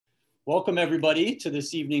Welcome everybody to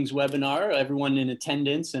this evening's webinar, everyone in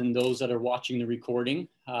attendance and those that are watching the recording.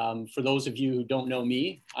 For those of you who don't know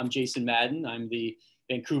me, I'm Jason Madden. I'm the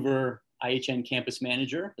Vancouver IHN campus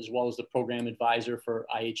manager, as well as the program advisor for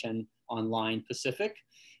IHN Online Pacific.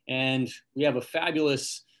 And we have a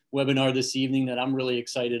fabulous webinar this evening that I'm really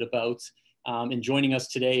excited about. And joining us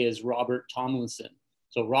today is Robert Tomilson.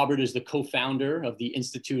 So Robert is the co-founder of the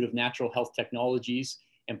Institute of Natural Health Technologies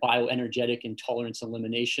and Bioenergetic Intolerance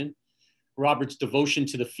Elimination. Robert's devotion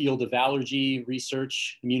to the field of allergy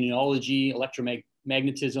research, immunology,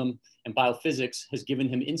 electromagnetism, and biophysics has given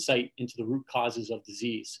him insight into the root causes of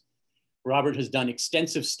disease. Robert has done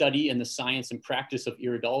extensive study in the science and practice of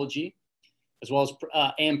iridology, as well as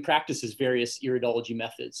and practices various iridology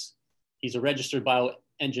methods. He's a registered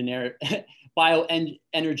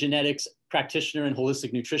bioenergetics practitioner and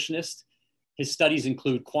holistic nutritionist. His studies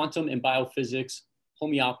include quantum and biophysics,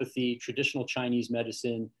 homeopathy, traditional Chinese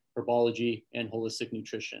medicine, herbology, and holistic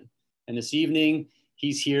nutrition. And this evening,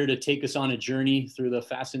 he's here to take us on a journey through the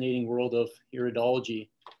fascinating world of iridology.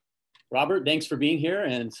 Robert, thanks for being here,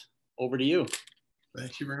 and over to you.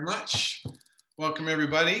 Thank you very much. Welcome,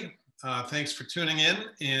 everybody. Thanks for tuning in,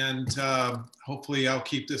 and hopefully I'll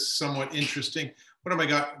keep this somewhat interesting. What have I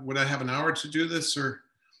got? Would I have an hour to do this, or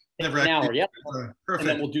never? An hour, yep. Perfect. And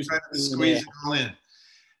then we'll do squeeze it all in.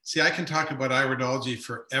 See, I can talk about iridology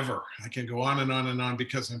forever. I can go on and on and on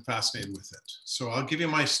because I'm fascinated with it. So I'll give you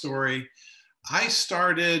my story. I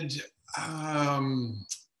started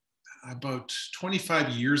about 25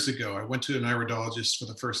 years ago. I went to an iridologist for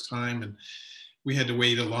the first time, and we had to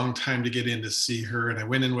wait a long time to get in to see her. And I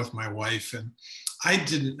went in with my wife, and I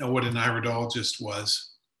didn't know what an iridologist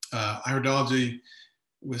was. Iridology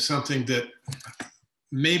was something that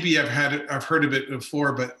maybe I've heard of it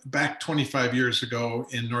before, but back 25 years ago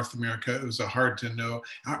in North America, it was a hard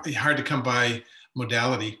to come by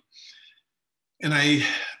modality. And I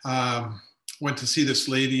went to see this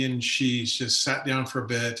lady, and she just sat down for a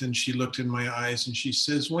bit, and she looked in my eyes, and she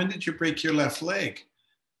says, "When did you break your left leg?"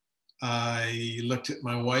 I looked at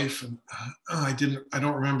my wife, and I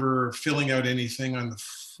don't remember filling out anything on the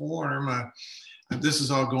form. This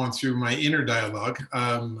is all going through my inner dialogue.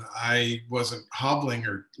 I wasn't hobbling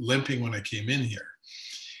or limping when I came in here.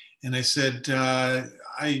 And I said, I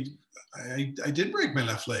did break my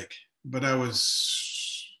left leg, but I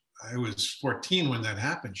was 14 when that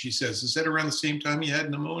happened. She says, "Is that around the same time you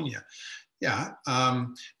had pneumonia?" Yeah,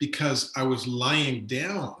 because I was lying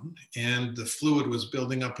down and the fluid was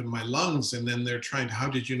building up in my lungs, and then they're trying to, "How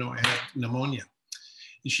did you know I had pneumonia?"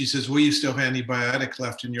 And she says, "Well, you still have antibiotic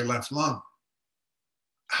left in your left lung."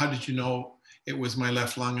 "How did you know it was my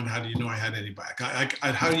left lung, and how do you know I had antibiotic?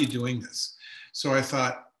 How are you doing this?" So I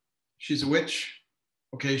thought, she's a witch.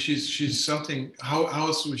 Okay, she's something. How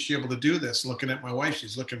else was she able to do this? Looking at my wife,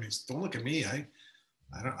 she's looking at me. "Don't look at me. I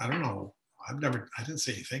don't know. I didn't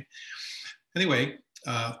say anything." Anyway,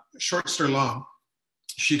 short story long,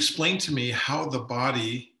 she explained to me how the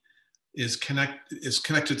body is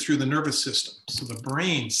connected through the nervous system. So the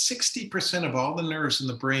brain, 60% of all the nerves in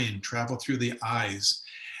the brain travel through the eyes.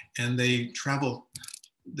 And they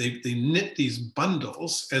knit these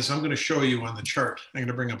bundles, as I'm going to show you on the chart. I'm going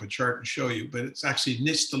to bring up a chart and show you, but it's actually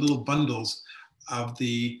knits the little bundles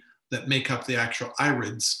that make up the actual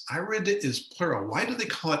irids. Irid is plural. Why do they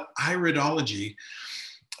call it iridology?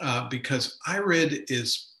 Because irids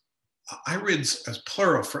as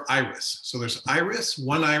plural for iris. So there's iris,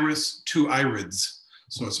 one iris, two irids.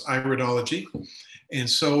 So it's iridology. And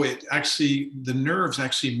so the nerves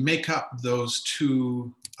actually make up those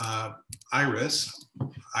two irids,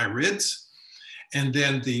 and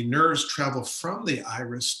then the nerves travel from the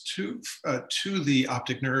iris to the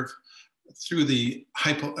optic nerve through the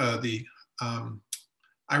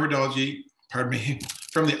iridology. Pardon me,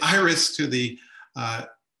 from the iris to the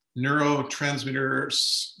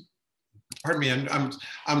neurotransmitters. Pardon me,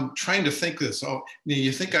 I'm trying to think this. Oh,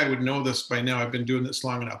 you think I would know this by now? I've been doing this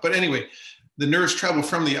long enough. But anyway, the nerves travel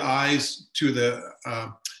from the eyes to the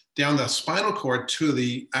down the spinal cord to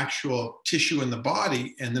the actual tissue in the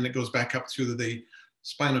body, and then it goes back up through the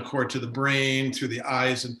spinal cord to the brain, through the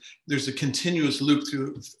eyes, and there's a continuous loop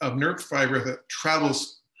of nerve fiber that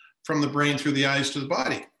travels from the brain through the eyes to the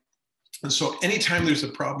body. And so anytime there's a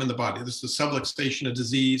problem in the body, this is the subluxation of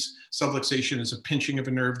disease. Subluxation is a pinching of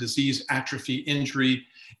a nerve, disease, atrophy, injury,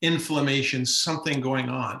 inflammation, something going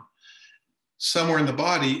on. Somewhere in the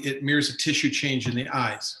body, it mirrors a tissue change in the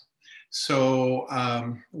eyes. So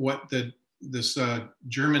what this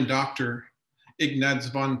German doctor, Ignaz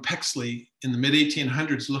von Pexley, in the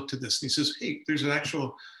mid-1800s looked at this, and he says, "Hey, there's an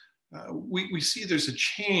actual we see there's a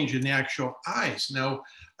change in the actual eyes. Now,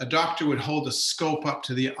 a doctor would hold a scope up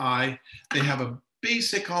to the eye. They have a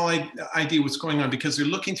basic idea what's going on because they're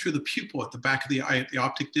looking through the pupil at the back of the eye, at the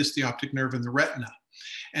optic disc, the optic nerve, and the retina.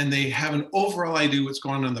 And they have an overall idea what's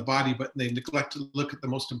going on in the body, but they neglect to look at the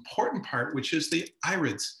most important part, which is the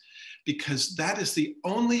irids, because that is the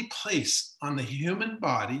only place on the human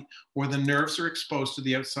body where the nerves are exposed to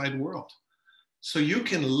the outside world. So you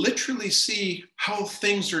can literally see how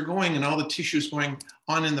things are going and all the tissues going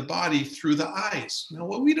on in the body through the eyes. Now,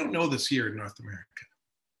 well, we don't know this here in North America.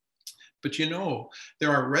 But you know,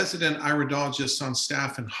 there are resident iridologists on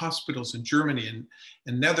staff in hospitals in Germany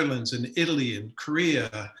and Netherlands and Italy and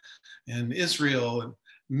Korea and Israel and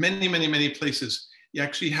many, many, many places. You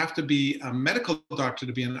actually have to be a medical doctor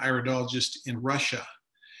to be an iridologist in Russia.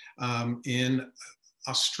 In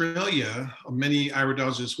Australia, many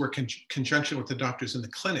iridologists work in conjunction with the doctors in the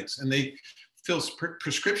clinics, and they fill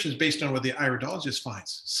prescriptions based on what the iridologist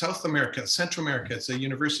finds. South America, Central America, it's a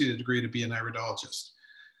university degree to be an iridologist.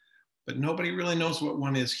 But nobody really knows what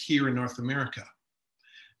one is here in North America.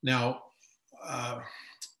 Now,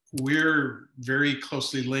 we're very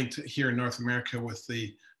closely linked here in North America with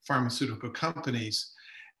the pharmaceutical companies,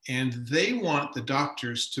 and they want the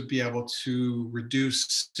doctors to be able to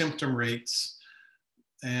reduce symptom rates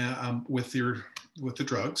with the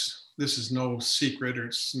drugs. This is no secret, or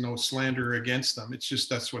it's no slander against them. It's just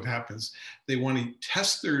that's what happens. They want to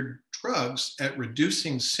test their drugs at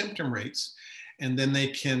reducing symptom rates, and then they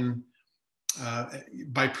can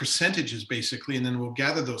by percentages basically, and then we'll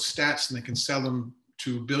gather those stats and they can sell them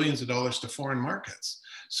to billions of dollars to foreign markets.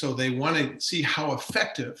 So they want to see how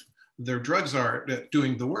effective their drugs are at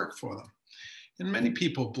doing the work for them. And many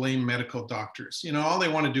people blame medical doctors. You know, all they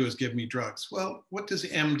want to do is give me drugs. Well, what does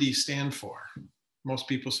MD stand for? Most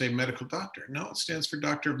people say medical doctor. No, it stands for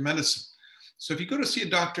doctor of medicine. So if you go to see a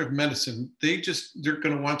doctor of medicine, they're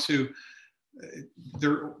going to want to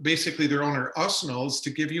basically their own arsenal is to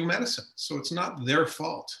give you medicine. So it's not their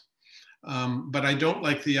fault. But I don't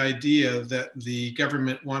like the idea that the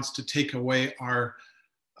government wants to take away our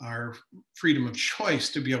freedom of choice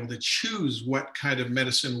to be able to choose what kind of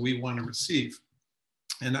medicine we want to receive.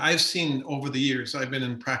 And I've seen over the years, I've been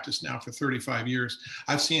in practice now for 35 years,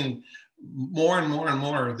 I've seen more and more and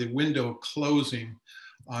more of the window closing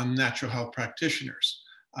on natural health practitioners.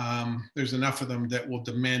 There's enough of them that will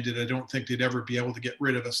demand it. I don't think they'd ever be able to get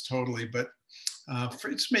rid of us totally, but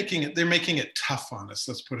they're making it tough on us,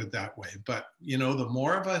 let's put it that way. But you know, the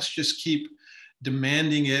more of us just keep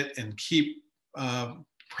demanding it and keep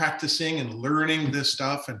practicing and learning this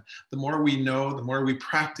stuff, and the more we know, the more we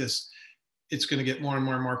practice, it's going to get more and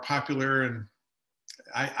more and more popular. And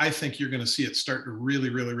I think you're going to see it start to really,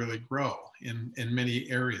 really, really grow in many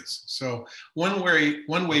areas. So one way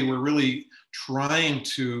we're really trying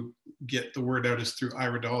to get the word out is through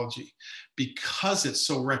iridology, because it's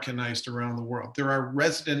so recognized around the world. There are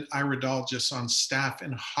resident iridologists on staff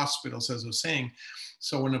in hospitals, as I was saying.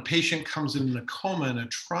 So when a patient comes in a coma, in a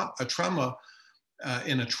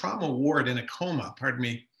trauma ward in a coma, pardon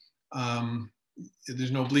me,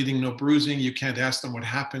 there's no bleeding, no bruising. You can't ask them what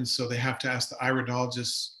happened. So they have to ask the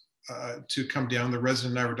iridologist to come down, the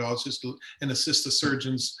resident iridologist, and assist the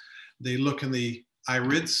surgeons. They look in the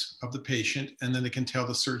irids of the patient, and then they can tell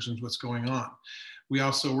the surgeons what's going on. We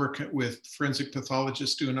also work with forensic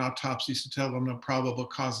pathologists doing autopsies to tell them the probable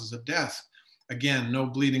causes of death. Again, no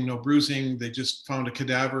bleeding, no bruising. They just found a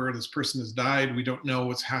cadaver. This person has died. We don't know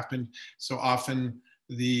what's happened. So often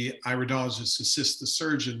the iridologists assist the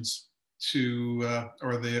surgeons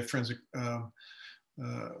or the forensic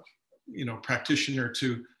practitioner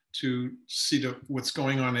to see what's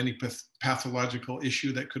going on, any pathological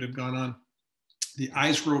issue that could have gone on. The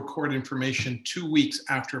eyes will record information 2 weeks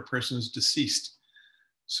after a person is deceased.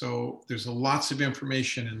 So there's lots of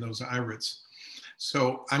information in those irids.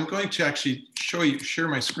 So I'm going to actually share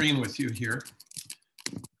my screen with you here.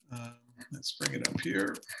 Let's bring it up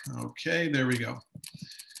here. Okay, there we go.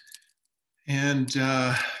 And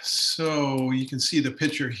so you can see the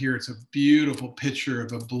picture here. It's a beautiful picture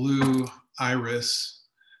of a blue iris.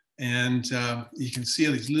 And you can see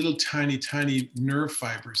these little tiny, tiny nerve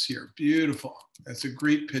fibers here. Beautiful. That's a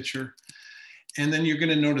great picture. And then you're going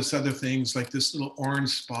to notice other things like this little orange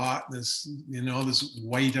spot, this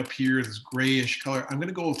white up here, this grayish color. I'm going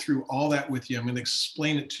to go through all that with you. I'm going to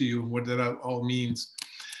explain it to you, what that all means.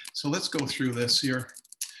 So let's go through this here.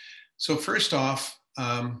 So first off,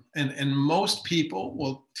 and most people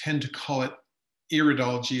will tend to call it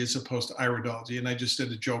iridology as opposed to iridology. And I just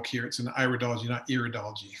did a joke here. It's an iridology, not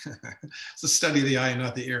iridology. It's the study of the eye,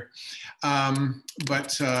 not the ear. And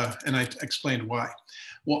I explained why.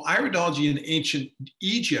 Well, iridology in ancient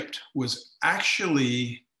Egypt was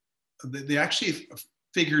actually, they actually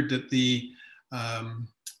figured that the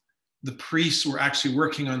priests were actually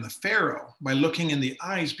working on the pharaoh by looking in the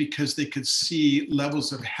eyes, because they could see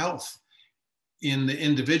levels of health in the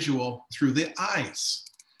individual through the eyes.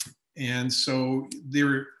 And so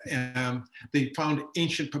they found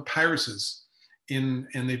ancient papyruses and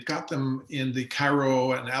they've got them in the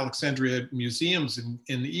Cairo and Alexandria museums in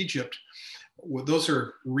Egypt. Well, those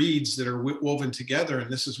are reeds that are woven together,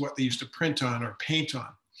 and this is what they used to print on or paint on.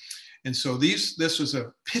 And so this was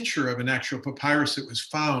a picture of an actual papyrus that was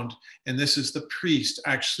found, and this is the priest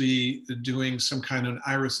actually doing some kind of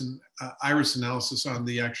iris analysis on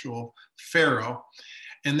the actual pharaoh.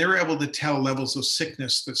 And they were able to tell levels of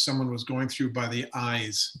sickness that someone was going through by the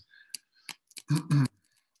eyes.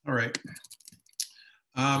 All right.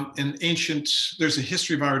 There's a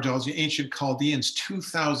history of iridology. Ancient Chaldeans,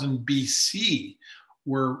 2000 BC,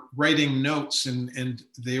 were writing notes and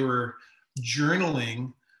they were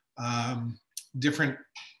journaling different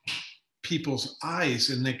people's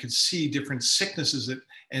eyes, and they could see different sicknesses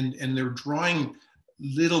and they're drawing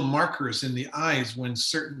little markers in the eyes when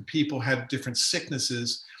certain people had different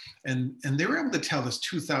sicknesses, and they were able to tell this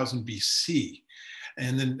 2000 BC.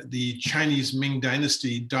 And then the Chinese Ming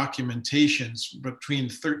Dynasty documentations between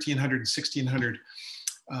 1300 and 1600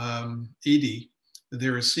 AD, they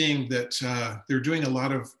were seeing that they're doing a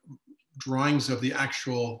lot of drawings of the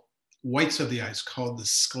actual whites of the eyes called the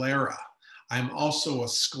sclera. I'm also a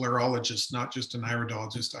sclerologist, not just an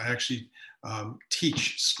iridologist. I actually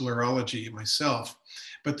teach sclerology myself,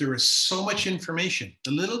 but there is so much information.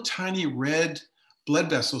 The little tiny red blood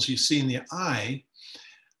vessels you see in the eye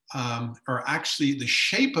are actually, the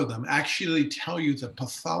shape of them actually tell you the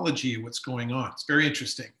pathology of what's going on. It's very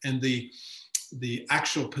interesting. And the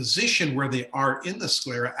actual position where they are in the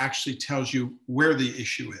sclera actually tells you where the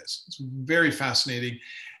issue is. It's very fascinating.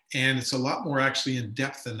 And it's a lot more actually in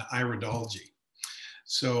depth than iridology.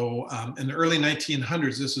 So in the early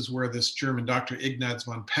 1900s, this is where this German doctor, Ignaz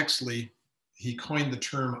von Pexley, he coined the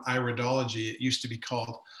term iridology. It used to be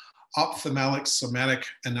called ophthalmic somatic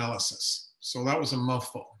analysis. So that was a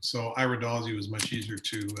mouthful. So iridology was much easier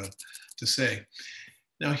to say.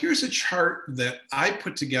 Now here's a chart that I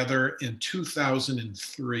put together in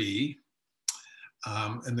 2003.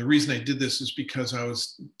 And the reason I did this is because I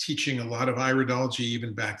was teaching a lot of iridology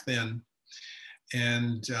even back then.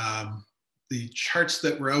 And the charts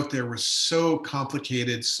that were out there were so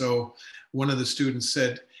complicated. So one of the students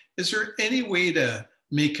said, is there any way to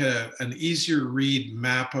make an easier read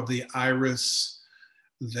map of the iris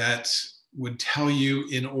that would tell you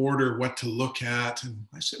in order what to look at? And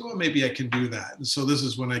I said, well, maybe I can do that. And so this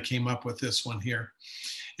is when I came up with this one here.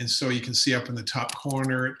 And so you can see up in the top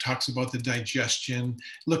corner, it talks about the digestion.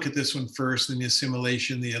 Look at this one first, then the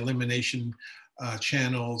assimilation, the elimination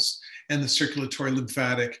channels, and the circulatory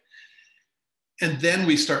lymphatic. And then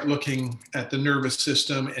we start looking at the nervous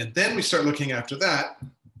system. And then we start looking after that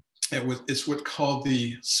at it's what's called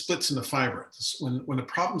the splits in the fiber. When a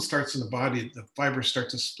problem starts in the body, the fibers start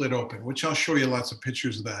to split open, which I'll show you lots of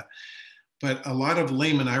pictures of that. But a lot of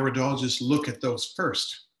layman iridologists look at those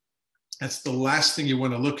first. That's the last thing you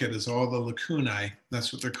want to look at, is all the lacunae.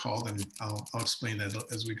 That's what they're called, and I'll explain that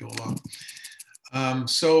as we go along.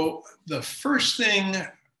 So the first thing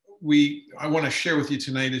I want to share with you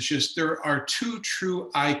tonight is just there are two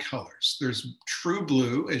true eye colors. There's true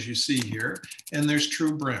blue, as you see here, and there's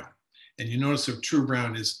true brown. And you notice that true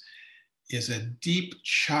brown is a deep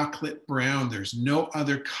chocolate brown. There's no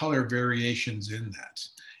other color variations in that.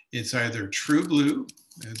 It's either true blue,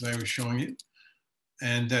 as I was showing you,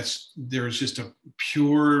 and there's just a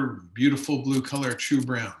pure, beautiful blue color, true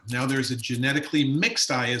brown. Now there's a genetically mixed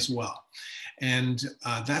eye as well. And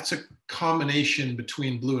that's a combination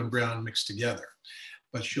between blue and brown mixed together.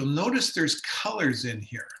 But you'll notice there's colors in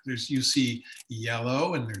here. You see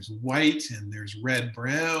yellow, and there's white, and there's red,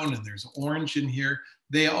 brown, and there's orange in here.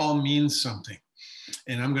 They all mean something.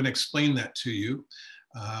 And I'm going to explain that to you.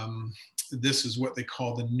 This is what they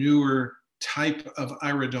call the newer type of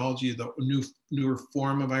iridology, the newer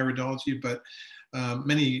form of iridology, but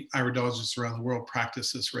many iridologists around the world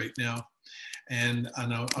practice this right now. And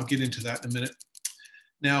I'll get into that in a minute.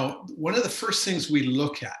 Now, one of the first things we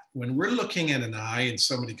look at when we're looking at an eye and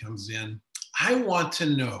somebody comes in, I want to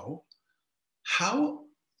know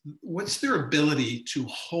what's their ability to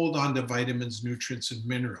hold on to vitamins, nutrients, and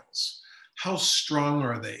minerals. How strong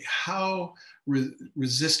are they? How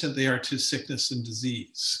resistant they are to sickness and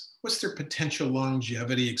disease. what's their potential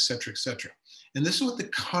longevity, et cetera, et cetera. And this is what the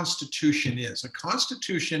constitution is. A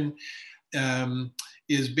constitution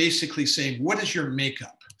is basically saying, what is your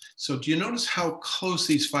makeup? So do you notice how close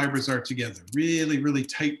these fibers are together? Really, really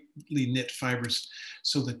tightly knit fibers.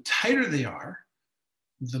 So the tighter they are,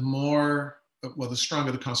 the more, well, the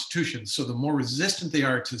stronger the constitution. So the more resistant they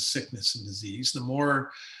are to sickness and disease, the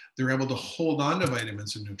more they're able to hold on to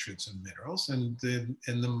vitamins and nutrients and minerals, and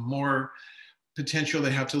the more potential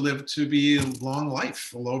they have to live to be a long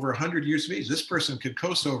life, well over 100 years of age. This person could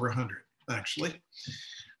coast over 100, actually.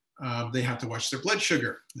 They have to watch their blood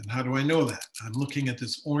sugar. And how do I know that? I'm looking at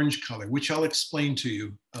this orange color, which I'll explain to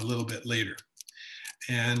you a little bit later.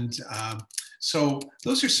 And so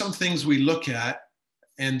those are some things we look at.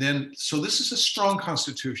 And then, so this is a strong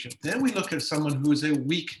constitution. Then we look at someone who is a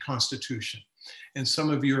weak constitution. And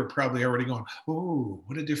some of you are probably already going, oh,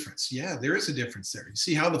 what a difference. Yeah, there is a difference there. You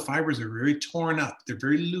see how the fibers are very torn up. They're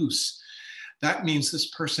very loose. That means this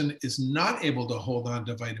person is not able to hold on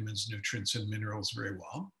to vitamins, nutrients, and minerals very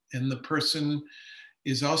well. And the person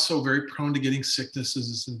is also very prone to getting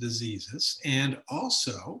sicknesses and diseases. And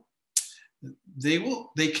also, they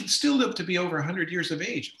can still live to be over 100 years of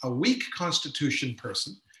age. A weak constitution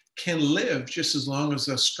person can live just as long as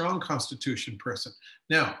a strong constitution person.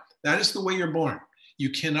 Now, that is the way you're born.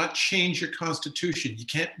 You cannot change your constitution. You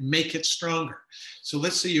can't make it stronger. So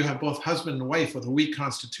let's say you have both husband and wife with a weak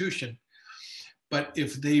constitution, but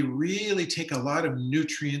if they really take a lot of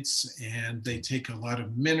nutrients and they take a lot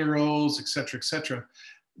of minerals, et cetera,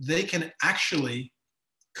 they can actually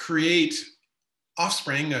create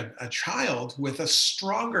offspring, a child with a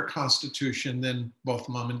stronger constitution than both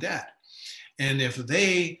mom and dad. And if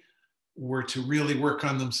they were to really work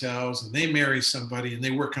on themselves and they marry somebody and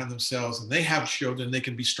they work on themselves and they have children, they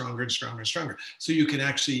can be stronger and stronger and stronger. So you can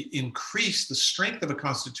actually increase the strength of a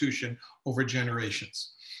constitution over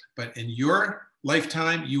generations. But in your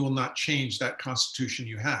lifetime, you will not change that constitution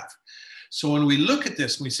you have. So when we look at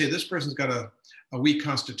this and we say this person's got a weak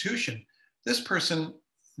constitution, this person,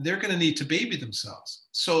 they're going to need to baby themselves.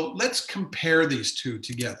 So let's compare these two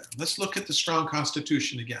together. Let's look at the strong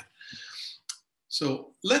constitution again. So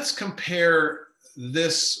let's compare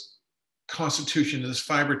this constitution, this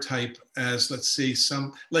fiber type, as, let's say,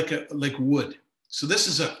 like wood. So this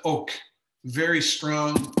is an oak, very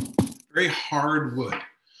strong, very hard wood.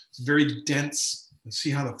 It's very dense. You see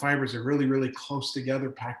how the fibers are really, really close together,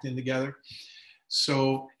 packed in together.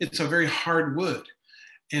 So it's a very hard wood.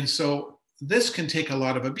 And so this can take a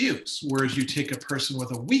lot of abuse, whereas you take a person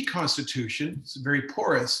with a weak constitution, it's very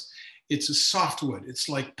porous, it's a soft wood. It's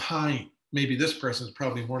like pine. Maybe this person is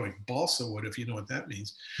probably more like balsa wood, if you know what that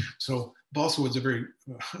means. So balsa wood's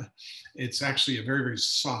it's actually a very, very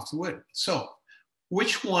soft wood. So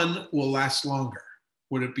which one will last longer?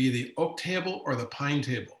 Would it be the oak table or the pine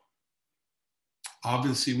table?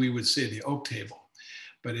 Obviously, we would say the oak table.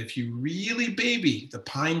 But if you really baby the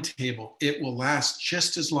pine table, it will last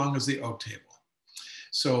just as long as the oak table.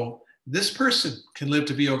 So this person can live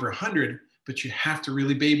to be over 100, but you have to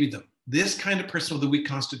really baby them. This kind of person with a weak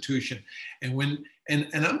constitution. And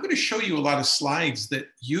I'm going to show you a lot of slides that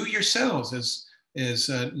you yourselves as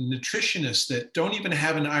nutritionists that don't even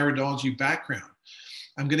have an iridology background,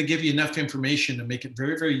 I'm going to give you enough information to make it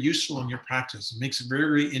very, very useful in your practice. It makes it very,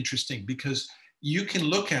 very interesting because you can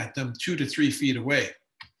look at them 2 to 3 feet away.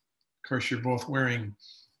 Of course, you're both wearing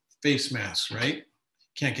face masks, right?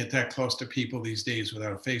 Can't get that close to people these days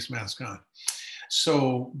without a face mask on.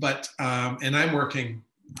 So, but, and I'm working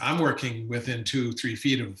within 2 or 3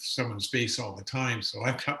 feet of someone's face all the time. So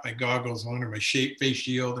I've got my goggles on or my face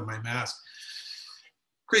shield and my mask.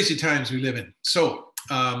 Crazy times we live in. So,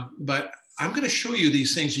 but I'm going to show you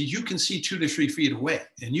these things that you can see 2 to 3 feet away.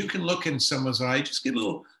 And you can look in someone's eye, just get a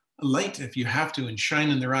little light if you have to and shine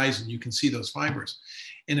in their eyes and you can see those fibers.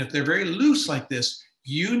 And if they're very loose like this,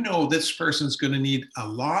 you know this person's going to need a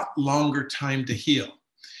lot longer time to heal.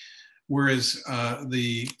 Whereas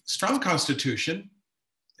the strong constitution,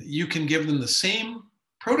 you can give them the same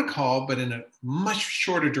protocol, but in a much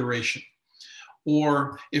shorter duration.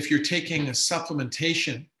 Or if you're taking a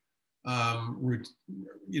supplementation,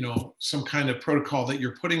 you know, some kind of protocol that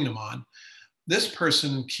you're putting them on, this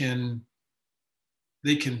person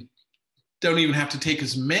don't even have to take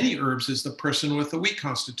as many herbs as the person with a weak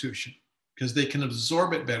constitution because they can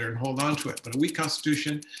absorb it better and hold on to it. But a weak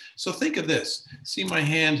constitution, so think of this. See my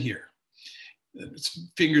hand here. Its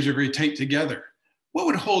fingers are very tight together. What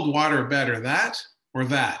would hold water better, that or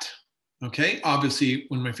that? Okay, obviously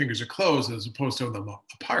when my fingers are closed as opposed to them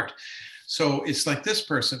apart. So it's like this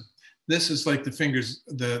person. this is like the fingers,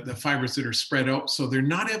 the fibers that are spread out. So they're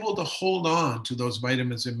not able to hold on to those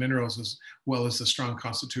vitamins and minerals as well as the strong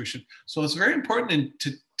constitution. So it's very important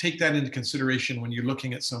to take that into consideration when you're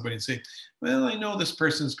looking at somebody and say, well, I know this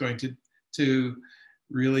person is going to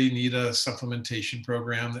really need a supplementation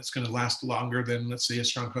program that's going to last longer than, let's say, a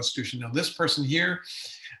strong constitution. Now, this person here,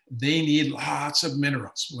 they need lots of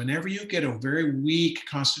minerals. Whenever you get a very weak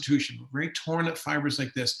constitution, very torn up fibers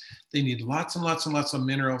like this, they need lots and lots and lots of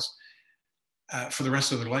minerals for the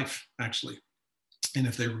rest of their life, actually. And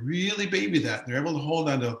if they really baby that, they're able to hold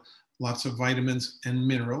on to lots of vitamins and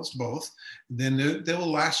minerals, both, then they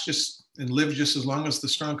will last just and live just as long as the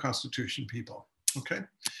strong constitution people, okay?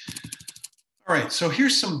 All right, so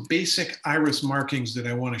here's some basic iris markings that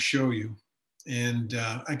I want to show you. And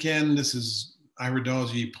again, this is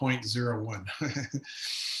Iridology 0.01,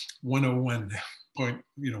 101 point,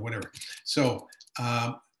 whatever. So,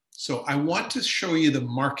 so I want to show you the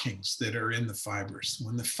markings that are in the fibers.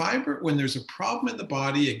 When there's a problem in the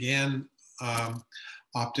body, again,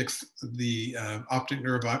 optic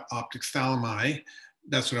nerve, optic thalami,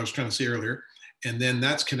 that's what I was trying to say earlier. And then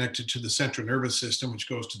that's connected to the central nervous system, which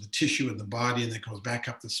goes to the tissue in the body and then goes back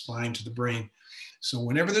up the spine to the brain. So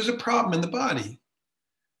whenever there's a problem in the body,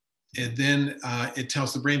 and then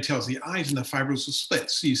the brain tells the eyes, and the fibers will split.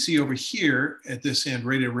 So you see over here at this end,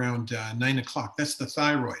 right around 9 o'clock, that's the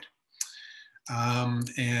thyroid.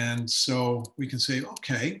 And so we can say,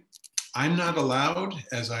 okay, I'm not allowed,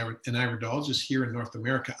 as an iridologist here in North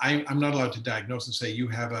America, I'm not allowed to diagnose and say you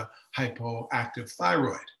have a hypoactive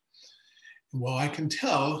thyroid. Well, I can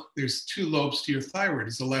tell there's two lobes to your thyroid.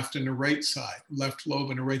 It's the left and the right side, left lobe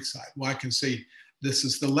and the right side. Well, I can say this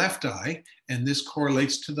is the left eye, and this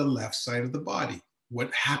correlates to the left side of the body.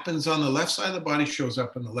 What happens on the left side of the body shows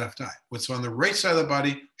up in the left eye. What's on the right side of the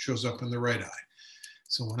body shows up in the right eye.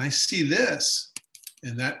 So when I see this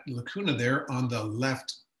and that lacuna there on the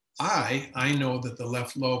left eye, I know that the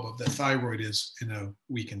left lobe of the thyroid is in a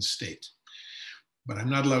weakened state. But I'm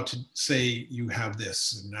not allowed to say you have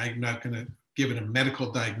this, and I'm not going to give it a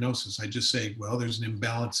medical diagnosis. I just say, well, there's an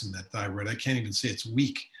imbalance in that thyroid. I can't even say it's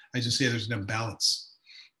weak. I just say there's an imbalance.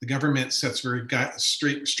 The government sets very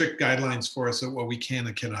strict guidelines for us of what we can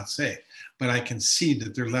and cannot say. But I can see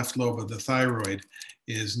that their left lobe of the thyroid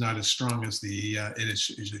is not as strong as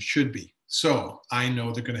it should be. So I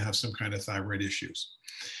know they're going to have some kind of thyroid issues.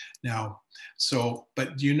 Now,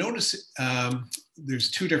 but do you notice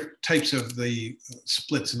there's two different types of the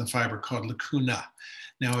splits in the fiber called lacuna.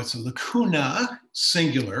 Now it's a lacuna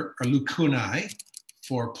singular or lacunae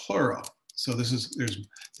for plural. So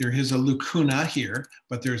there is a lacuna here,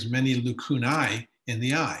 but there's many lacunae in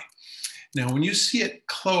the eye. Now, when you see it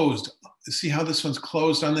closed, see how this one's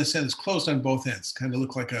closed on this end? It's closed on both ends, kind of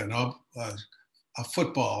look like a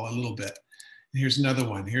football a little bit. And here's another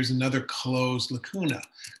one. Here's another closed lacuna.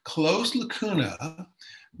 Closed lacuna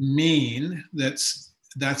mean that's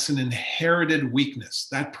an inherited weakness.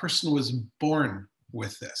 That person was born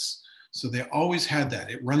with this. So they always had that.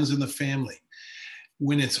 It runs in the family.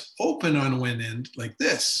 When it's open on one end like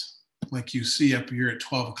this, like you see up here at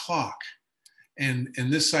 12 o'clock, and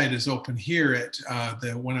this side is open here at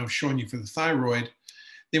the one I was showing you for the thyroid,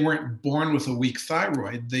 they weren't born with a weak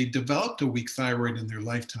thyroid. They developed a weak thyroid in their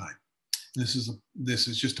lifetime. This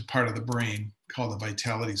is just a part of the brain called the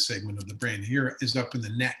vitality segment of the brain. Here is up in the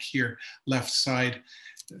neck here, left side.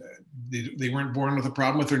 They weren't born with a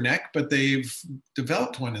problem with their neck, but they've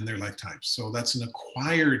developed one in their lifetime. So that's an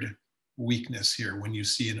acquired weakness here when you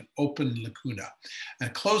see an open lacuna. A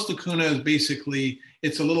closed lacuna is basically,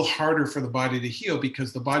 it's a little harder for the body to heal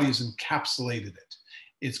because the body has encapsulated it.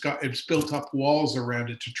 It's built up walls around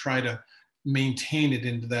it to try to maintain it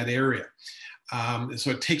into that area.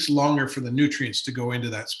 So it takes longer for the nutrients to go into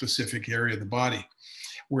that specific area of the body.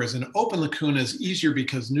 Whereas an open lacuna is easier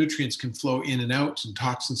because nutrients can flow in and out and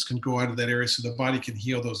toxins can go out of that area, so the body can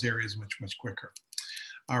heal those areas much, much quicker.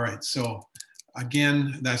 All right, so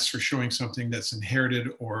again, that's for showing something that's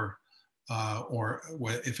inherited or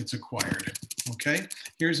if it's acquired. Okay,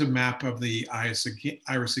 here's a map of the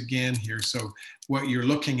iris again here. So what you're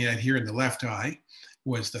looking at here in the left eye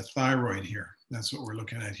was the thyroid here. That's what we're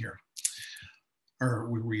looking at here, or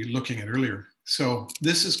we were looking at earlier. So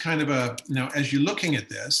this is kind of now as you're looking at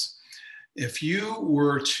this, if you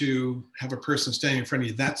were to have a person standing in front of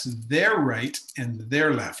you, that's their right and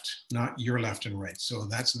their left, not your left and right. So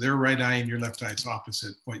that's their right eye and your left eye. It's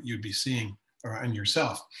opposite what you'd be seeing on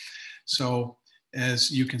yourself. So as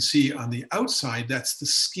you can see on the outside, that's the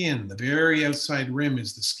skin. The very outside rim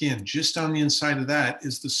is the skin. Just on the inside of that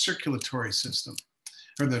is the circulatory system,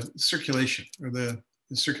 or the circulation, or the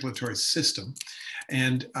the circulatory system.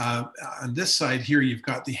 And on this side here, you've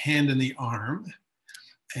got the hand and the arm.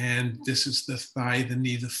 And this is the thigh, the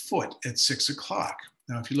knee, the foot at 6 o'clock.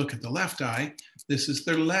 Now, if you look at the left eye, this is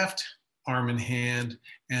their left arm and hand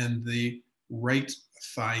and the right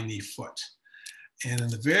thigh, knee, foot. And in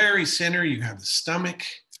the very center, you have the stomach.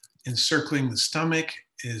 Encircling the stomach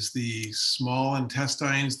is the small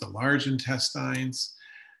intestines, the large intestines.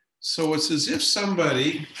 So it's as if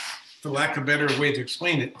somebody, for lack of a better way to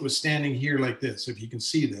explain it, was standing here like this, if you can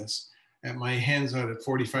see this, at my hands out at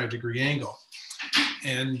 45-degree angle.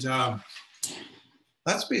 And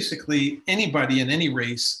that's basically anybody in any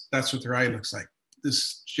race, that's what their eye looks like.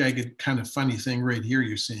 This jagged kind of funny thing right here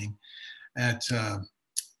you're seeing at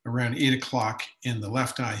around 8 o'clock in the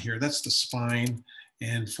left eye here, that's the spine,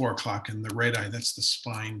 and 4 o'clock in the right eye, that's the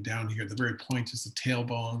spine down here. The very point is the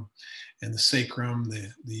tailbone, and the sacrum,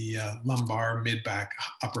 the lumbar, mid-back,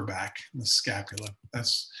 upper back, and the scapula.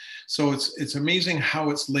 So it's amazing how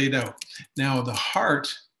it's laid out. Now the heart,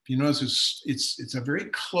 if you notice, it's a very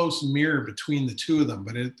close mirror between the two of them,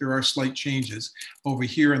 but there are slight changes. Over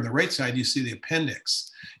here on the right side, you see the appendix.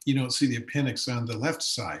 You don't see the appendix on the left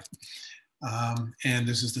side. And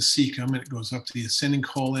this is the cecum, and it goes up to the ascending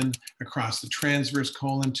colon, across the transverse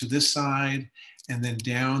colon to this side, and then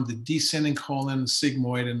down the descending colon,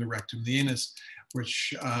 sigmoid, and the rectum, the anus,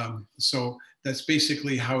 which, so that's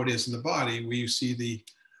basically how it is in the body, where you see the,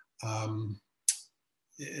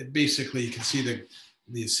 basically you can see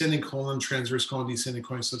the ascending colon, transverse colon, descending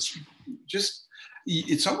colon. So it's just,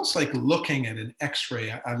 it's almost like looking at an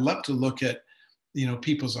x-ray. I love to look at, you know,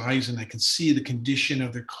 people's eyes, and I can see the condition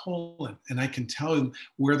of their colon, and I can tell them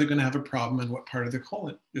where they're going to have a problem and what part of their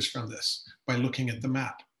colon is from this by looking at the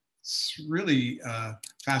map. It's really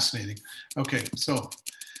fascinating. Okay, so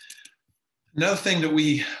another thing that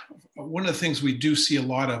one of the things we do see a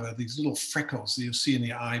lot of are these little freckles that you'll see in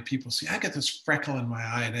the eye. People say, I got this freckle in my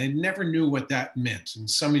eye, and I never knew what that meant. And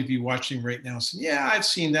some of you watching right now say, yeah, I've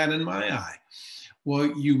seen that in my eye.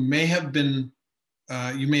 Well, you may have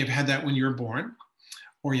had that when you were born,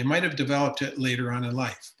 or you might have developed it later on in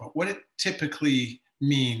life. But what it typically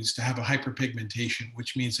means to have a hyperpigmentation,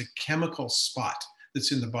 which means a chemical spot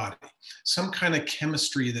that's in the body, some kind of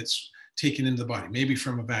chemistry that's taken into the body, maybe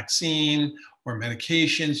from a vaccine or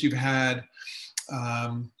medications you've had,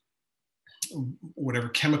 whatever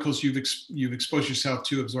chemicals you've exposed yourself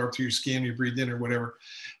to, absorbed through your skin, you breathe in or whatever,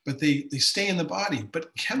 but they stay in the body.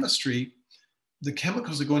 But chemistry, the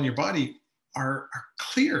chemicals that go in your body are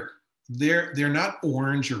clear. They're not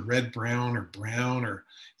orange or red, brown or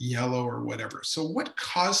yellow or whatever. So what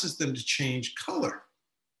causes them to change color?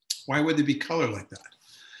 Why would they be color like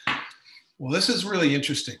that? Well, this is really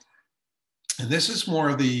interesting. And this is more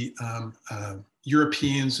of the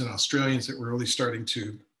Europeans and Australians that were really starting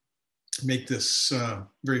to make this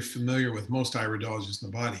very familiar with most iridologists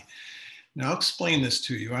in the body. Now, I'll explain this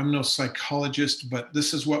to you. I'm no psychologist, but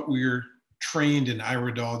this is what we're trained in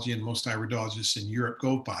iridology, and most iridologists in Europe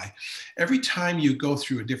go by. Every time you go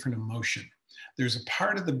through a different emotion, there's a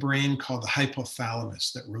part of the brain called the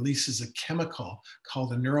hypothalamus that releases a chemical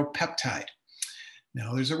called a neuropeptide.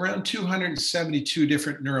 Now, there's around 272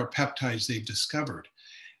 different neuropeptides they've discovered.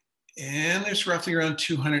 And there's roughly around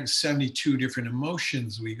 272 different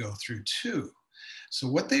emotions we go through too. So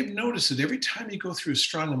what they've noticed is every time you go through a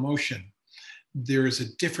strong emotion, there is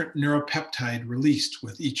a different neuropeptide released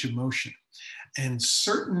with each emotion. And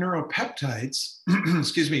certain neuropeptides,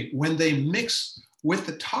 excuse me, when they mix with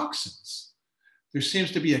the toxins, there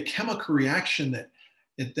seems to be a chemical reaction that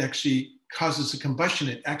it actually causes a combustion.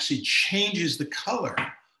 It actually changes the color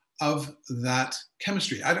of that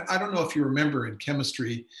chemistry. I don't know if you remember in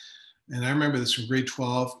chemistry, and I remember this from grade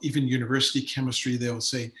 12, even university chemistry, they will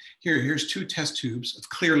say, here's 2 test tubes of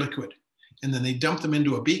clear liquid. And then they dump them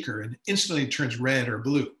into a beaker and instantly it turns red or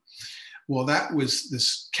blue. Well, that was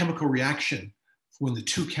this chemical reaction when the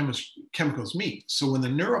two chemicals meet. So when the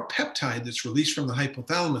neuropeptide that's released from the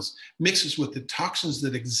hypothalamus mixes with the toxins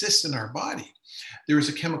that exist in our body, there is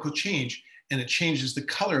a chemical change, and it changes the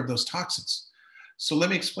color of those toxins. So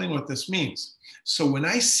let me explain what this means. So when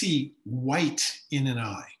I see white in an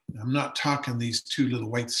eye, I'm not talking these 2 little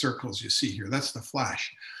white circles you see here, that's the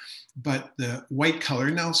flash. But the white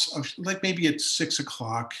color, now like maybe at 6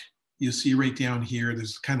 o'clock, you'll see right down here,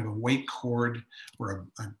 there's kind of a white cord or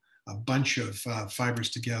a bunch of fibers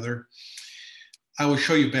together. I will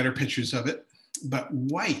show you better pictures of it. But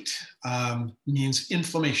white means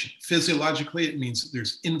inflammation. Physiologically, it means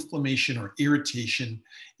there's inflammation or irritation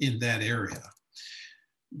in that area.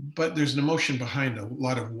 But there's an emotion behind a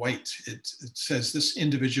lot of white. It says this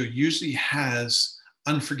individual usually has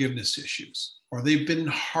unforgiveness issues, or they've been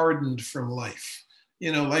hardened from life.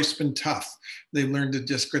 You know, life's been tough. They learned to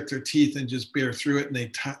just grit their teeth and just bear through it, and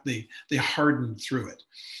they hardened through it.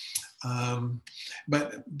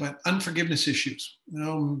 But unforgiveness issues. I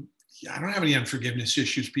don't have any unforgiveness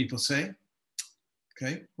issues, people say.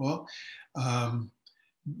 Okay, well,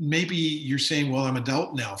 maybe you're saying, well, I'm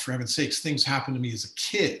adult now, for heaven's sakes, things happened to me as a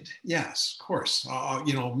kid. Yes, of course.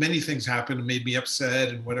 Many things happened and made me upset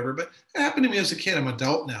and whatever, but it happened to me as a kid. I'm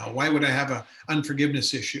adult now. Why would I have an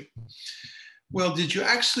unforgiveness issue? Well, did you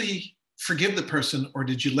actually forgive the person, or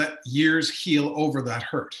did you let years heal over that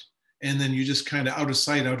hurt? And then you just kind of out of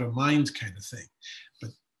sight, out of mind kind of thing.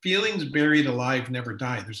 But feelings buried alive never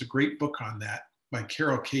die. There's a great book on that by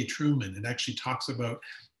Carol K. Truman. It actually talks about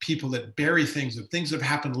people that bury things that have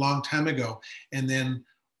happened a long time ago. And then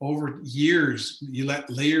over years, you let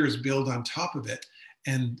layers build on top of it.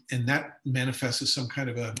 And that manifests as some kind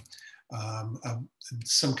of a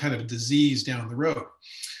disease down the road.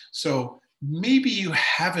 So maybe you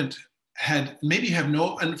have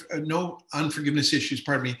no unforgiveness issues,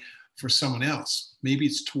 for someone else. Maybe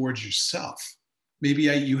it's towards yourself. Maybe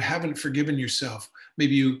you haven't forgiven yourself.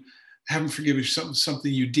 Maybe you haven't forgiven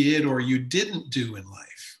something you did or you didn't do in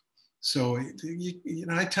life. So,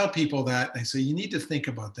 I tell people that, I say, you need to think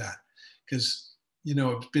about that, because,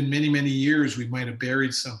 it's been many, many years we might have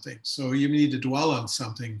buried something. So you need to dwell on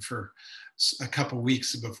something for a couple of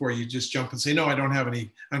weeks before you just jump and say, no, I don't have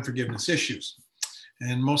any unforgiveness issues.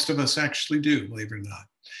 And most of us actually do, believe it or not.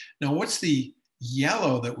 Now, what's the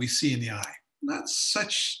yellow that we see in the eye? Not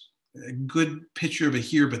such a good picture of it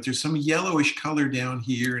here, but there's some yellowish color down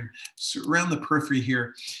here and around the periphery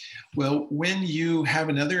here. Well, when you have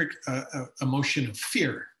another emotion of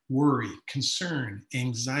fear, worry, concern,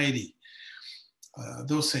 anxiety,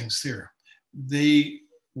 those things there, they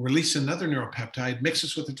release another neuropeptide,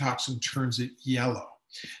 mixes with the toxin, turns it yellow.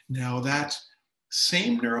 Now that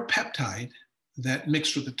same neuropeptide that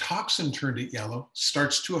mixed with the toxin turned it yellow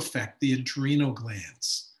starts to affect the adrenal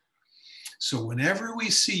glands. So whenever we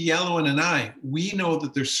see yellow in an eye, we know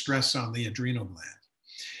that there's stress on the adrenal gland.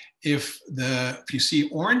 If you see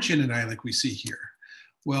orange in an eye like we see here,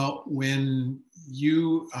 well, when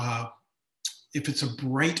you, if it's a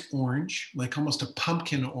bright orange, like almost a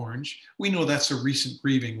pumpkin orange, we know that's a recent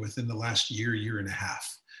grieving within the last year and a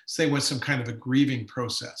half. So they went some kind of a grieving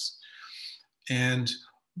process. And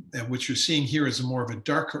what you're seeing here is more of a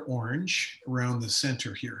darker orange around the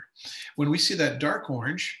center here. When we see that dark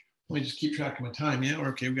orange, let me just keep track of my time. Yeah,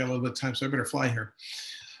 okay, we've got a little bit of time, so I better fly here.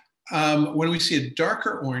 When we see a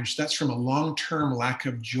darker orange, that's from a long-term lack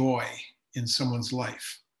of joy in someone's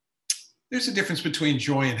life. There's a difference between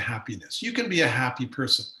joy and happiness. You can be a happy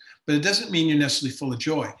person, but it doesn't mean you're necessarily full of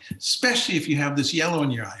joy, especially if you have this yellow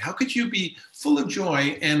in your eye. How could you be full of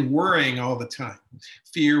joy and worrying all the time?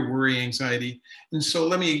 Fear, worry, anxiety. And so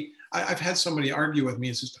I've had somebody argue with me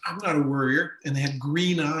and says, I'm not a worrier, and they had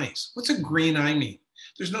green eyes. What's a green eye mean?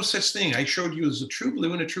 There's no such thing. I showed you as a true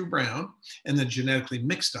blue and a true brown, and the genetically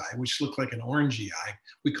mixed eye, which looked like an orangey eye.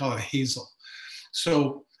 We call it a hazel.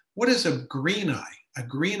 So what is a green eye? A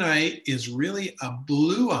green eye is really a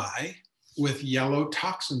blue eye with yellow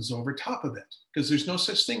toxins over top of it, because there's no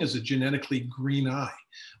such thing as a genetically green eye.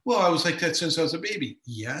 Well, I was like that since I was a baby.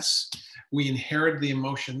 Yes, we inherit the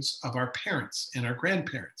emotions of our parents and our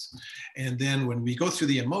grandparents. And then when we go through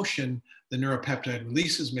the emotion, the neuropeptide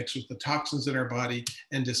releases, mixed with the toxins in our body,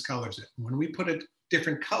 and discolors it. When we put a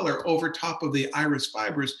different color over top of the iris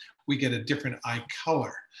fibers, we get a different eye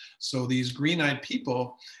color. So these green-eyed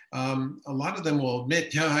people, a lot of them will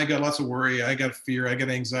admit, yeah, I got lots of worry, I got fear, I got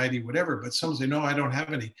anxiety, whatever. But some say, no, I don't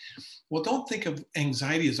have any. Well, don't think of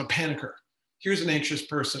anxiety as a panicker. Here's an anxious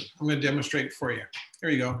person. I'm going to demonstrate for you.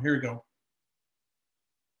 Here you go. Here we go.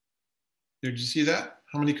 Did you see that?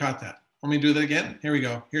 How many caught that? Let me do that again. Here we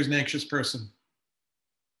go. Here's an anxious person.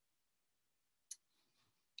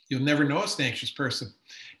 You'll never know it's an anxious person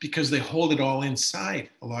because they hold it all inside,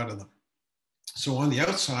 a lot of them. So on the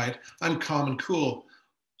outside, I'm calm and cool,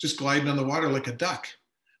 just gliding on the water like a duck.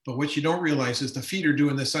 But what you don't realize is the feet are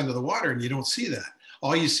doing this under the water, and you don't see that.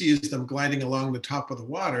 All you see is them gliding along the top of the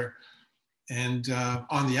water. And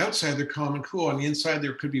on the outside, they're calm and cool. On the inside,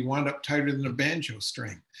 there could be wound up tighter than a banjo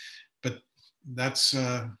string. But that's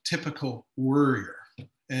a typical worrier.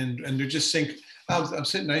 And they're just saying, I'm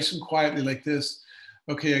sitting nice and quietly like this.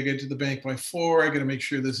 Okay, I get to the bank by 4. I got to make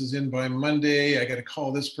sure this is in by Monday. I got to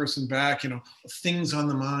call this person back, things on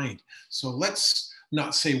the mind. So let's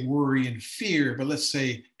not say worry and fear, but let's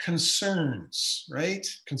say concerns, right?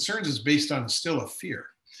 Concerns is based on still a fear.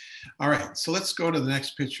 All right, so let's go to the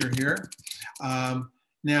next picture here.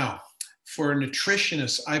 Now, for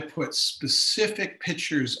nutritionists, I put specific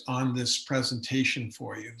pictures on this presentation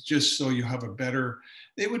for you, just so you have a better,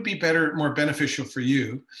 it would be better, more beneficial for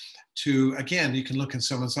you to, again, you can look in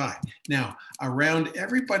someone's eye. Now, around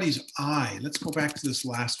everybody's eye, let's go back to this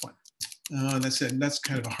last one. That's it. That's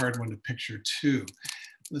kind of a hard one to picture too.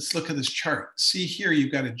 Let's look at this chart. See here,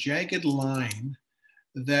 you've got a jagged line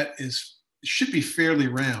that should be fairly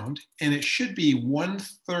round, and it should be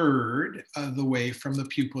 1/3 of the way from the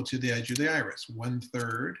pupil to the edge of the iris.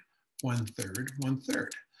 1/3, 1/3, 1/3.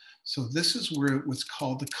 So this is where what's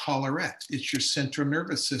called the collarette. It's your central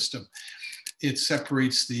nervous system. It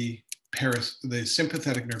separates the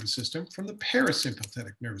sympathetic nervous system from the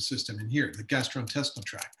parasympathetic nervous system in here, the gastrointestinal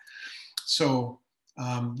tract. So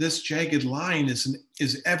this jagged line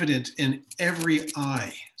is evident in every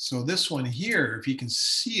eye. So this one here, if you can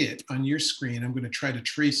see it on your screen, I'm going to try to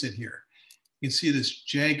trace it here. You can see this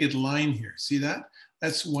jagged line here. See that?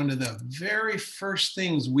 That's one of the very first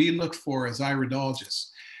things we look for as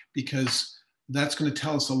iridologists, because that's going to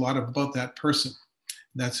tell us a lot about that person.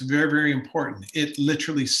 That's very, very important. It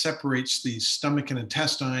literally separates the stomach and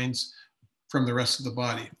intestines from the rest of the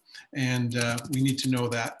body. And we need to know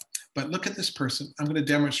that. But look at this person. I'm going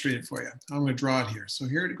to demonstrate it for you. I'm going to draw it here. So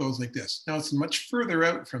here it goes like this. Now it's much further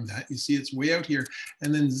out from that. You see it's way out here,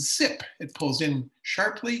 and then zip, it pulls in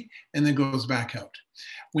sharply and then goes back out.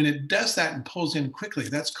 When it does that and pulls in quickly,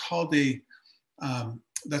 that's called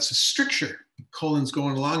that's a stricture. Colon's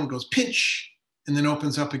going along and goes pinch and then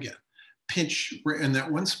opens up again. Pinch in that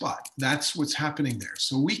one spot. That's what's happening there.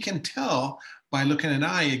 So we can tell by looking at an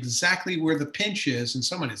eye exactly where the pinch is in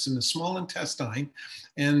someone. It's in the small intestine,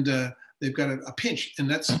 and they've got a pinch, and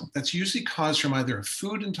that's usually caused from either a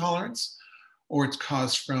food intolerance or it's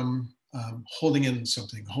caused from holding in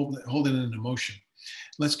something, holding in an emotion.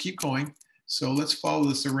 Let's keep going. So let's follow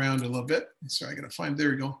this around a little bit. Sorry, I gotta find,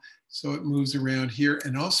 there we go. So it moves around here,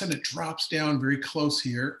 and all of a sudden it drops down very close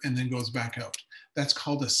here and then goes back out. That's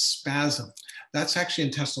called a spasm. That's actually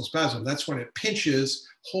intestinal spasm. That's when it pinches,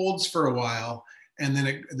 holds for a while, and then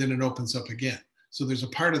it opens up again. So there's a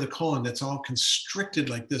part of the colon that's all constricted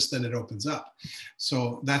like this, then it opens up.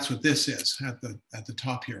 So that's what this is at the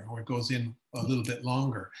top here, where it goes in a little bit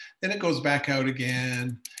longer. Then it goes back out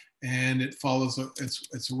again, and it follows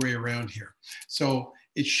its way around here. So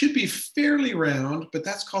it should be fairly round, but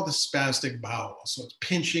that's called a spastic bowel. So it's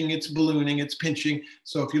pinching, it's ballooning, it's pinching.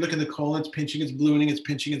 So if you look in the colon, it's pinching, it's ballooning, it's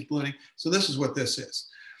pinching, it's ballooning. So this is what this is.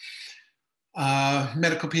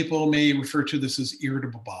 Medical people may refer to this as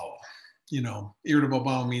irritable bowel. You know, irritable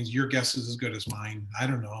bowel means your guess is as good as mine. I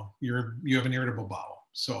don't know. You have an irritable bowel.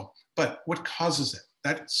 So, but what causes it?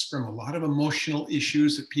 That's from a lot of emotional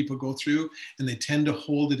issues that people go through, and they tend to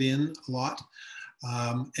hold it in a lot.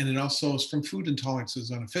 And it also is from food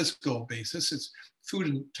intolerances on a physical basis. It's food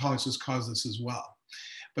intolerances cause this as well.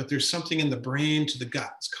 But there's something in the brain to the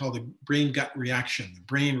gut. It's called the brain-gut reaction. The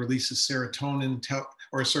brain releases serotonin,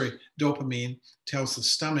 dopamine, tells the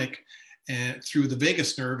stomach and through the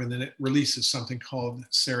vagus nerve, and then it releases something called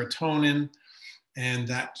serotonin, and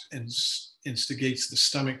that instigates the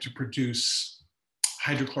stomach to produce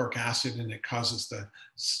hydrochloric acid, and it causes the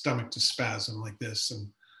stomach to spasm like this. And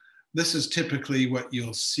this is typically what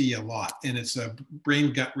you'll see a lot, and it's a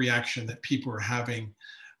brain-gut reaction that people are having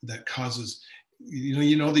that causes,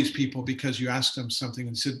 you know these people because you ask them something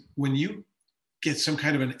and said, when you get some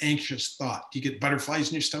kind of an anxious thought, do you get butterflies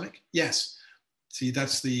in your stomach? Yes. See,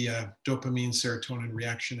 that's the dopamine serotonin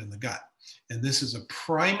reaction in the gut. And this is a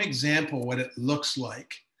prime example what it looks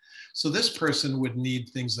like. So this person would need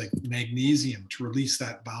things like magnesium to release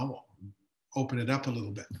that bowel, open it up a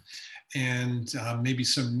little bit. And maybe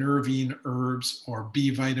some nervine herbs or B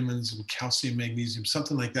vitamins and calcium, magnesium,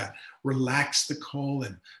 something like that. Relax the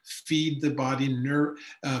colon, feed the body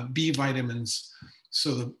B vitamins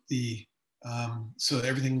so that so that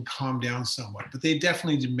everything can calm down somewhat. But they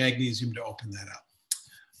definitely need magnesium to open that up.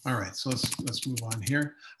 All right, so let's move on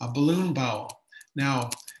here. A balloon bowel. Now,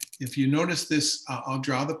 if you notice this, I'll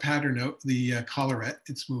draw the pattern out, the collarette.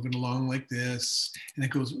 It's moving along like this, and it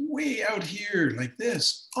goes way out here like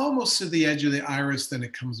this, almost to the edge of the iris. Then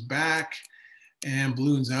it comes back and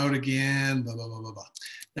balloons out again, blah, blah, blah, blah, blah.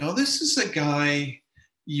 Now, this is a guy,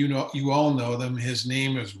 you all know them. His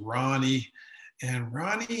name is Ronnie, and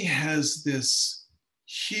Ronnie has this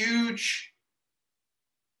huge,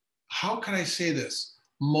 how can I say this,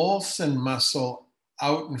 Molson muscle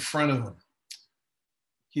out in front of him.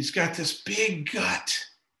 He's got this big gut,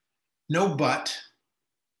 no butt.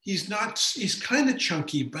 He's kind of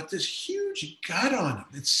chunky, but this huge gut on him.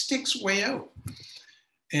 It sticks way out.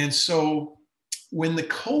 And so when the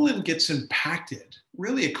colon gets impacted,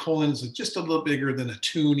 really a colon is just a little bigger than a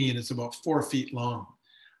toonie and it's about 4 feet long.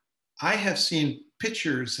 I have seen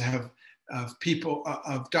pictures of people,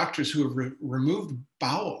 of doctors who have removed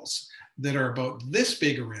bowels that are about this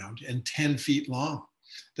big around and 10 feet long.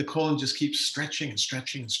 The colon just keeps stretching and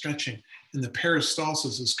stretching and stretching. And the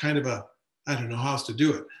peristalsis is kind of a, I don't know how else to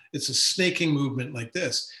do it. It's a snaking movement like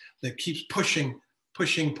this that keeps pushing,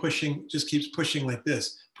 just keeps pushing like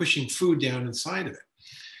this, pushing food down inside of it.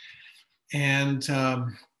 And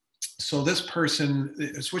so this person,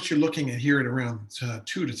 it's what you're looking at here at around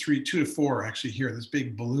 2 to 4 actually here, this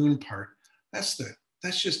big balloon part. That's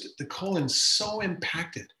just the colon's so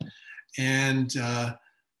impacted. And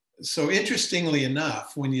so interestingly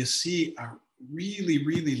enough, when you see a really,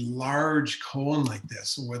 really large colon like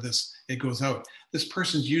this, where it goes out, this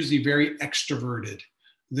person's usually very extroverted.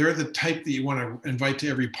 They're the type that you want to invite to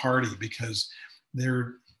every party because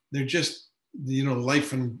they're just, you know,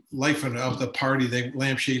 life and of the party. They have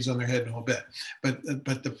lampshades on their head and a whole bit. But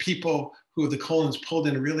the people who the colon's pulled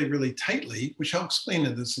in really, really tightly, which I'll explain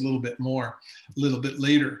to this a little bit more a little bit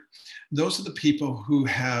later. Those are the people who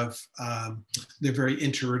have, they're very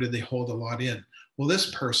introverted, they hold a lot in. Well,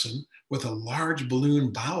 this person with a large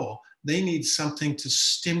balloon bowel, they need something to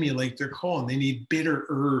stimulate their colon. They need bitter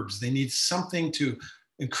herbs. They need something to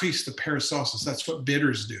increase the peristalsis. That's what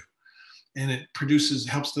bitters do. And it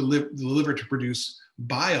helps the liver to produce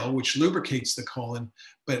bile, which lubricates the colon,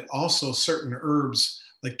 but also certain herbs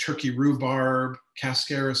like turkey rhubarb,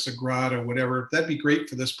 cascara sagrada, whatever. That'd be great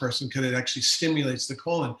for this person because it actually stimulates the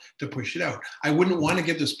colon to push it out. I wouldn't want to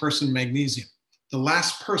give this person magnesium. The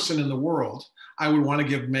last person in the world I would want to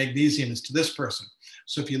give magnesium is to this person.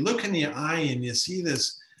 So if you look in the eye and you see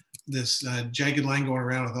this jagged line going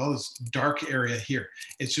around with all this dark area here,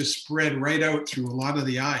 it's just spread right out through a lot of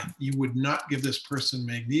the eye. You would not give this person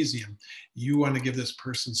magnesium. You want to give this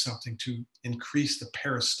person something to increase the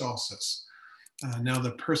peristalsis. Now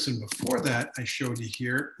the person before that I showed you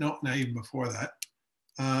here, no, not even before that.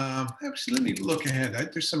 Actually, let me look ahead.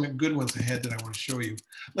 There's some good ones ahead that I want to show you.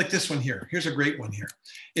 Like this one here. Here's a great one here.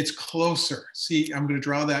 It's closer. See, I'm going to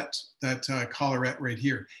draw that collarette right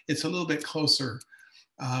here. It's a little bit closer.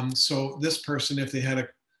 So this person, if they had a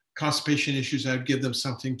constipation issues, I'd give them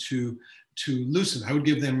something to loosen. I would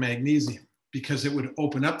give them magnesium because it would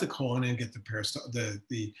open up the colon and get the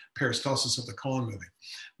peristalsis of the colon moving.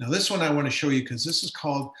 Now this one I want to show you because this is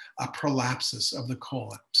called a prolapsus of the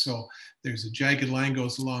colon. So there's a jagged line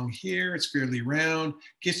goes along here, it's fairly round,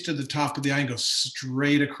 gets to the top of the eye and goes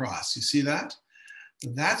straight across. You see that?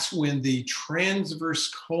 That's when the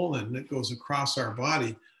transverse colon that goes across our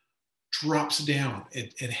body drops down.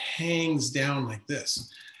 It hangs down like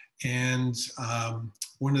this. And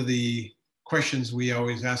one of the questions we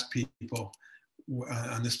always ask people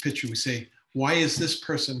on this picture, we say, why does this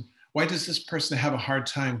person have a hard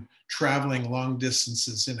time traveling long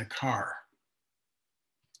distances in a car?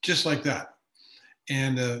 Just like that.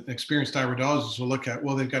 And an experienced iridologist will look at,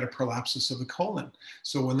 well, they've got a prolapsus of the colon.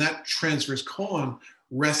 So when that transverse colon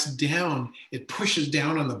rests down, it pushes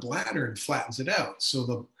down on the bladder and flattens it out.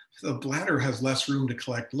 So the bladder has less room to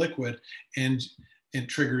collect liquid and it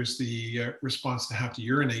triggers the response to have to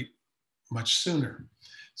urinate much sooner.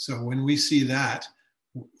 So when we see that,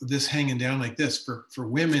 this hanging down like this, for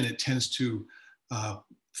women, it tends to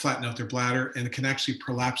flatten out their bladder and it can actually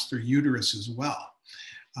prolapse their uterus as well.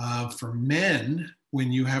 For men,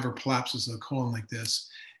 when you have a prolapsus of the colon like this,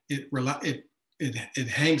 it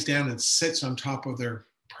hangs down and sits on top of their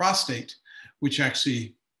prostate, which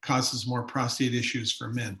actually causes more prostate issues for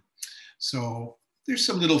men. So there's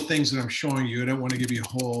some little things that I'm showing you. I don't want to give you a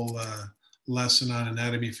whole lesson on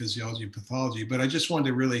anatomy, physiology, and pathology, but I just wanted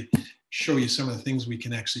to really show you some of the things we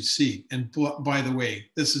can actually see. And by the way,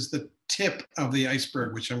 this is the tip of the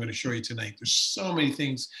iceberg, which I'm going to show you tonight. There's so many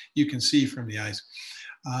things you can see from the eyes.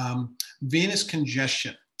 Venous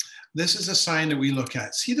congestion. This is a sign that we look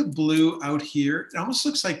at. See the blue out here? It almost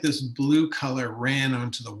looks like this blue color ran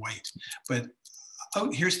onto the white, but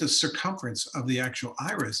out here's the circumference of the actual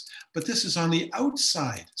iris, but this is on the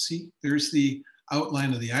outside. See, there's the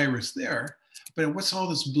outline of the iris there, but what's all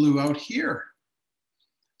this blue out here?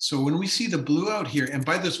 So when we see the blue out here, and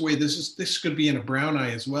by this way, this could be in a brown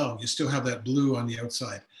eye as well. You still have that blue on the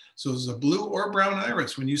outside. So there's a blue or brown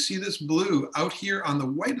iris. When you see this blue out here on the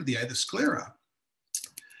white of the eye, the sclera,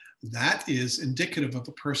 that is indicative of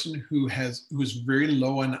a person who's very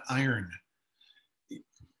low on iron.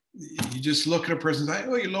 You just look at a person's eye,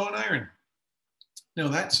 oh, you're low on iron. No,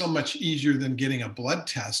 that's so much easier than getting a blood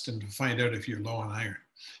test and to find out if you're low on iron.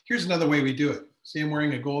 Here's another way we do it. See, I'm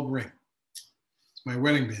wearing a gold ring. It's my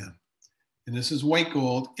wedding band. And this is white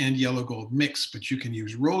gold and yellow gold mixed, but you can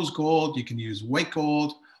use rose gold, you can use white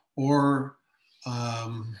gold, or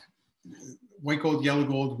white gold, yellow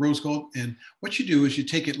gold, rose gold. And what you do is you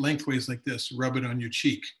take it lengthways like this, rub it on your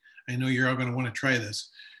cheek. I know you're all going to want to try this.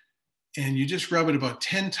 And you just rub it about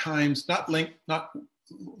 10 times, not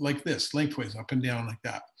like this, lengthways, up and down like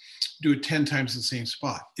that. Do it 10 times in the same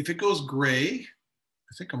spot. If it goes gray,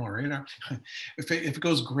 I think I'm all right actually. If it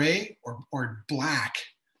goes gray or black,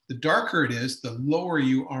 the darker it is, the lower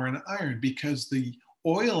you are in iron, because the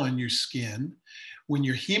oil on your skin, when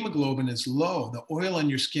your hemoglobin is low, the oil on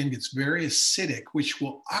your skin gets very acidic, which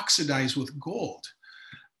will oxidize with gold.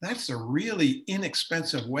 That's a really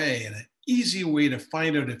inexpensive way and an easy way to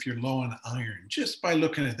find out if you're low on iron, just by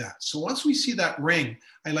looking at that. So once we see that ring,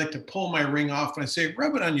 I like to pull my ring off and I say,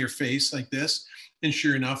 rub it on your face like this. And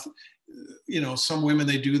sure enough, you know, some women,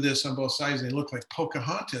 they do this on both sides. They look like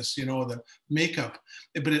Pocahontas, you know, the makeup,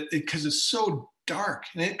 but because it's so dark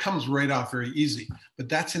and it comes right off very easy. But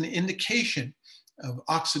that's an indication of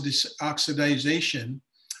oxidation,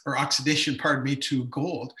 pardon me, to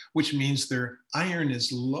gold, which means their iron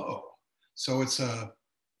is low. So it's a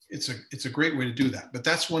great way to do that. But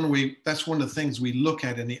that's one way. That's one of the things we look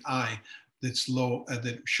at in the eye that's low,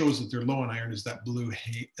 that shows that they're low on iron, is that blue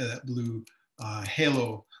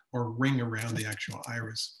halo or ring around the actual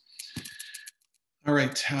iris. All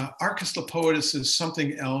right, Arcus lepoides is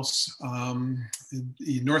something else.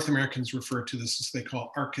 The North Americans refer to this as they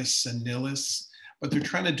call Arcus senilis, but they're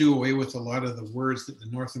trying to do away with a lot of the words that the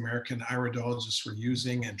North American iridologists were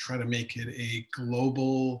using and try to make it a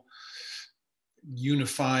global,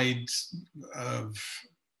 unified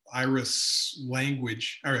iris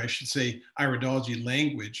language, or I should say iridology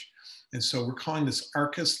language. And so we're calling this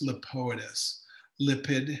Arcus lepoides.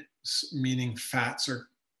 Lipid meaning fats, or,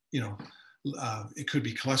 you know, it could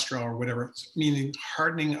be cholesterol or whatever, meaning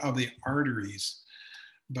hardening of the arteries.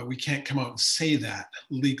 But we can't come out and say that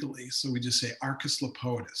legally. So we just say Arcus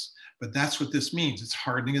lepoides. But that's what this means. It's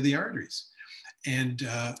hardening of the arteries. And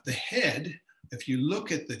the head, if you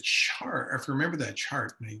look at the chart, or if you remember that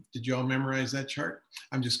chart, did you all memorize that chart?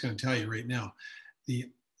 I'm just going to tell you right now. If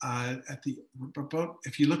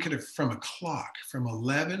you look at it from a clock, from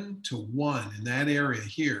 11 to 1 in that area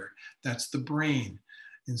here, that's the brain.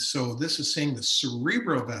 And so this is saying the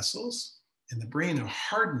cerebral vessels in the brain are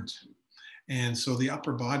hardened. And so the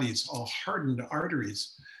upper body is all hardened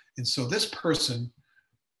arteries. And so this person,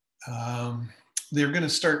 they're going to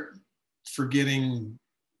start forgetting,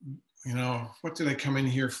 you know, what did I come in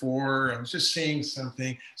here for? I was just saying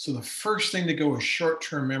something. So the first thing to go is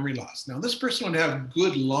short-term memory loss. Now, this person would have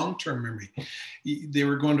good long-term memory. They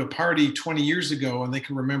were going to a party 20 years ago and they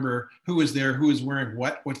can remember who was there, who was wearing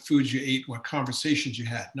what foods you ate, what conversations you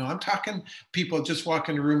had. No, I'm talking people just walk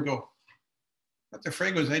in the room and go, what the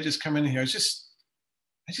frig was I just come in here? I just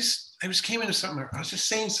came into something. I was just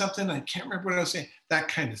saying something. I can't remember what I was saying. That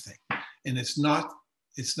kind of thing. And it's not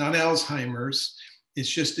Alzheimer's. It's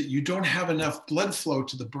just that you don't have enough blood flow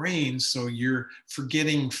to the brain, so you're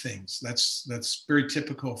forgetting things. That's very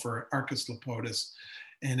typical for Arcus lepoides.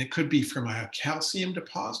 And it could be from a calcium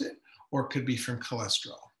deposit, or it could be from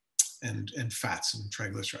cholesterol and fats and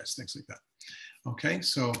triglycerides, things like that. Okay,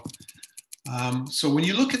 so when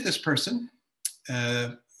you look at this person,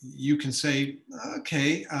 you can say,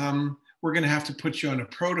 okay, we're going to have to put you on a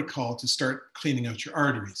protocol to start cleaning out your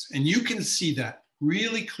arteries. And you can see that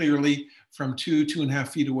really clearly from 2.5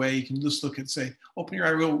 feet away. You can just look and say, open your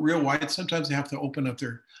eye real wide. Sometimes they have to open up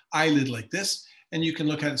their eyelid like this, and you can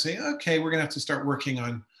look at it and say, okay, we're gonna have to start working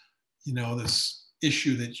on, you know, this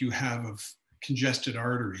issue that you have of congested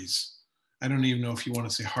arteries. I don't even know if you want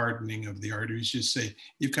to say hardening of the arteries, just say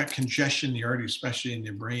you've got congestion in the arteries, especially in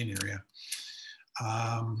your brain area.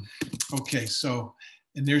 Okay, so,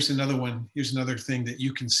 and there's another one. Here's another thing that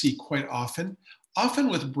you can see quite often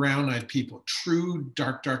with brown-eyed people, true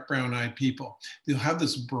dark brown-eyed people. They'll have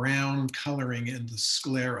this brown coloring in the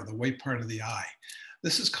sclera, the white part of the eye.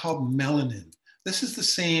 This is called melanin. This is the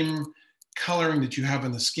same coloring that you have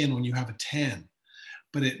on the skin when you have a tan,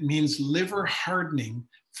 but it means liver hardening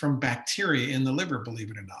from bacteria in the liver,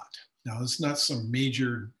 believe it or not. Now, it's not some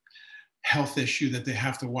major health issue that they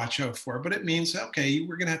have to watch out for, but it means, okay,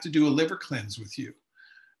 we're gonna have to do a liver cleanse with you.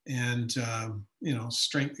 And, you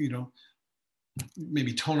know,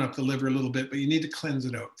 maybe tone up the liver a little bit, but you need to cleanse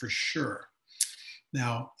it out for sure.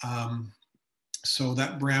 Now, so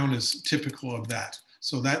that brown is typical of that.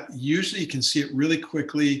 So that usually you can see it really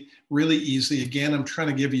quickly, really easily. Again, I'm trying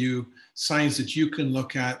to give you signs that you can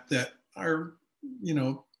look at that are, you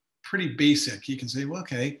know, pretty basic. You can say, well,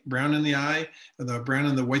 okay, brown in the eye, the brown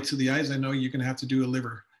in the whites of the eyes. I know you're going to have to do a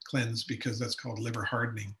liver cleanse because that's called liver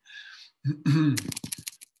hardening.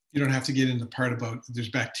 You don't have to get into the part about there's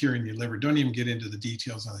bacteria in your liver. Don't even get into the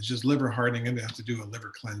details on it. It's just liver hardening, and they have to do a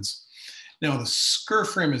liver cleanse. Now, the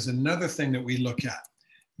scurfrim is another thing that we look at.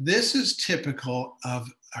 This is typical of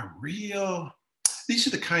a real, these are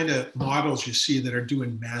the kind of models you see that are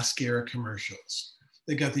doing mascara commercials.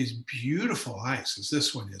 They got these beautiful eyes, as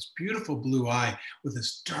this one is, beautiful blue eye with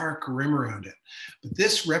this dark rim around it. But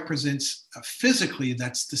this represents, physically,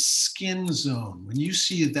 that's the skin zone. When you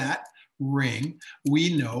see that ring,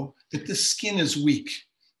 we know that the skin is weak.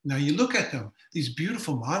 Now you look at them, these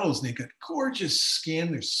beautiful models, and they got gorgeous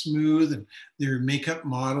skin, they're smooth, and they're makeup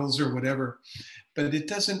models or whatever, but it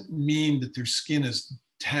doesn't mean that their skin is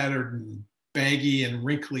tattered and baggy and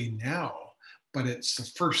wrinkly now, but it's the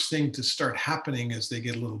first thing to start happening as they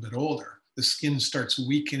get a little bit older. The skin starts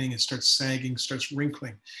weakening, it starts sagging, starts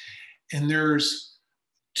wrinkling. And there's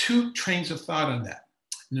two trains of thought on that.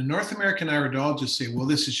 And the North American iridologists say, well,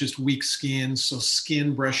 this is just weak skin, so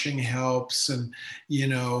skin brushing helps, and, you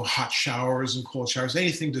know, hot showers and cold showers,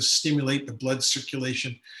 anything to stimulate the blood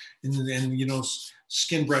circulation, and you know,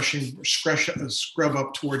 skin brushing, scrub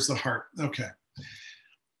up towards the heart. Okay.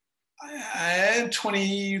 I had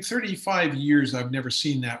 35 years, I've never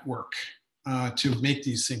seen that work to make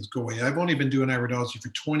these things go away. I've only been doing iridology for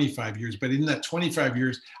 25 years, but in that 25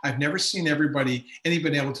 years, I've never seen anybody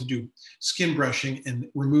able to do skin brushing and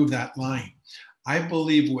remove that line. I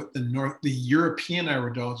believe what the European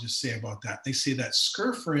iridologists say about that. They say that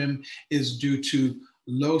scurfrim is due to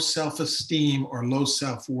low self-esteem or low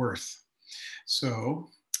self-worth. So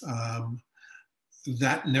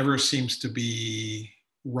that never seems to be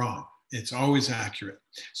wrong. It's always accurate.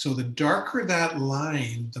 So the darker that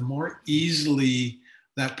line, the more easily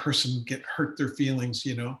that person get hurt their feelings,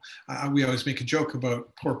 you know. We always make a joke about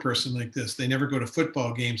a poor person like this. They never go to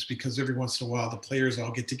football games because every once in a while the players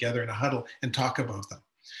all get together in a huddle and talk about them.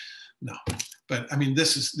 No, but I mean,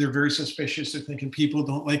 they're very suspicious. They're thinking people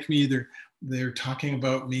don't like me. They're talking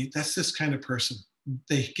about me. That's this kind of person.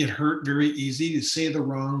 They get hurt very easy. You say the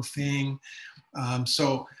wrong thing.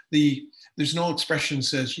 There's no expression that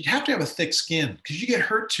says you have to have a thick skin because you get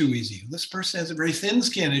hurt too easy. This person has a very thin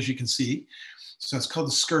skin, as you can see. So it's called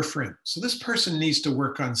the scurfrim. So this person needs to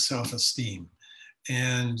work on self-esteem.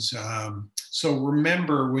 And so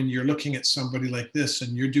remember, when you're looking at somebody like this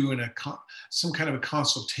and you're doing some kind of a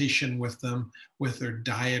consultation with them, with their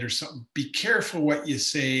diet or something, be careful what you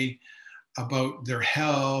say about their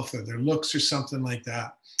health or their looks or something like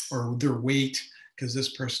that, or their weight, because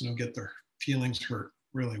this person will get their feelings hurt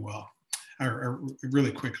really well. Or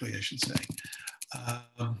really quickly, I should say.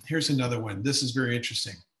 Here's another one. This is very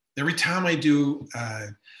interesting. Every time I do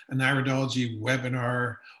an iridology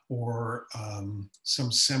webinar or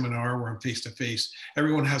some seminar where I'm face-to-face,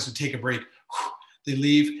 everyone has to take a break. They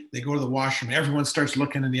leave, they go to the washroom. Everyone starts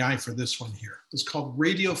looking in the eye for this one here. It's called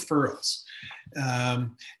radial furrows.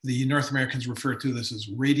 The North Americans refer to this as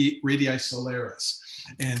radii solaris.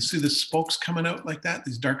 And see the spokes coming out like that,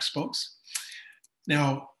 these dark spokes?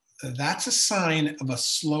 Now, that's a sign of a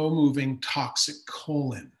slow-moving toxic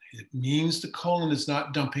colon. It means the colon is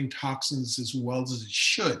not dumping toxins as well as it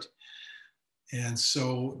should. And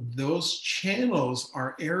so those channels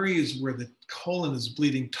are areas where the colon is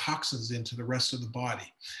bleeding toxins into the rest of the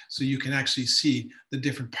body. So you can actually see the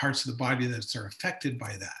different parts of the body that are affected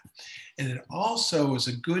by that. And it also is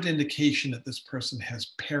a good indication that this person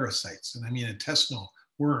has parasites, and I mean intestinal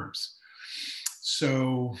worms.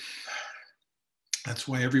 So that's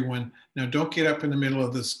why everyone, now don't get up in the middle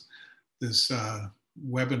of this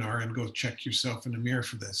webinar and go check yourself in the mirror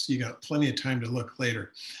for this. You got plenty of time to look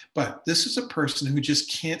later. But this is a person who just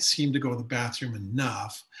can't seem to go to the bathroom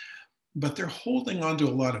enough, but they're holding on to a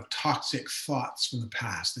lot of toxic thoughts from the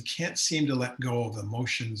past. They can't seem to let go of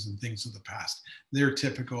emotions and things of the past. They're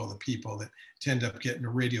typical of the people that tend up getting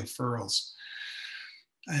radial furrows.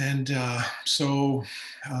 And so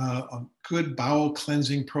a good bowel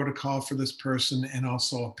cleansing protocol for this person, and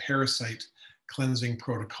also a parasite cleansing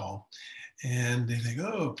protocol. And they think,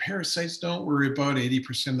 oh, parasites, don't worry about it.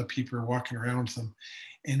 80% of the people are walking around with them.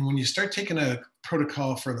 And when you start taking a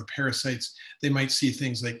protocol for the parasites, they might see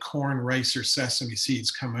things like corn, rice, or sesame seeds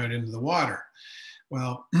come out into the water.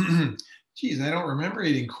 Well, geez, I don't remember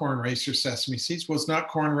eating corn, rice, or sesame seeds. Well, it's not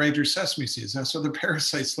corn, rice, or sesame seeds. That's what the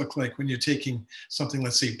parasites look like when you're taking something,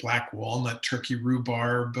 let's say black walnut, turkey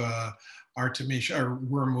rhubarb, artemisia, or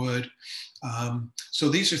wormwood. So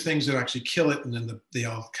these are things that actually kill it, and then they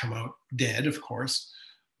all come out dead, of course.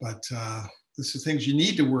 But these are things you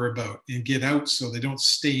need to worry about and get out so they don't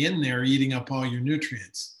stay in there eating up all your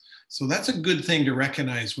nutrients. So that's a good thing to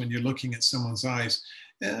recognize when you're looking at someone's eyes.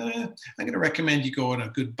 I'm going to recommend you go on a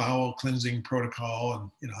good bowel cleansing protocol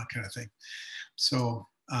and, you know, that kind of thing. So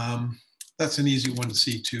that's an easy one to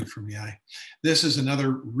see too from the eye. This is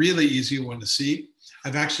another really easy one to see.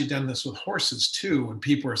 I've actually done this with horses too. When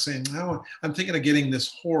people are saying, oh, I'm thinking of getting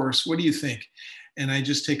this horse, what do you think? And I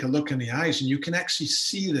just take a look in the eyes, and you can actually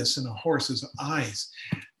see this in a horse's eyes.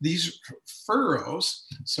 These furrows,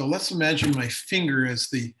 so let's imagine my finger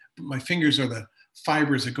as my fingers are the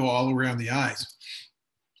fibers that go all around the eyes.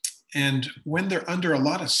 And when they're under a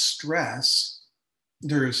lot of stress,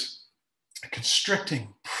 there's a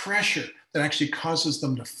constricting pressure that actually causes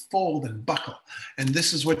them to fold and buckle. And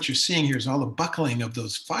this is what you're seeing here is all the buckling of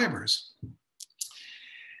those fibers.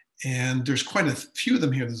 And there's quite a few of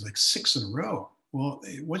them here. There's like 6 in a row. Well,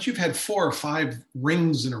 once you've had 4 or 5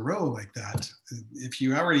 rings in a row like that, if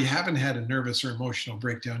you already haven't had a nervous or emotional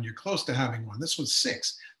breakdown, you're close to having one. This was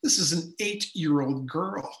 6. This is an 8-year-old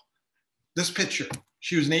girl. This picture,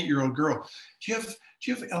 she was an 8-year-old girl. Do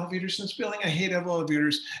you have elevators in this building? I hate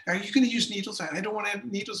elevators. Are you going to use needles? I don't want to have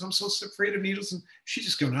needles. I'm so afraid of needles. And she's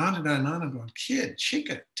just going on and on and on. I'm going, kid, take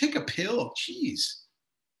a pill. Jeez,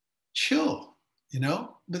 chill, you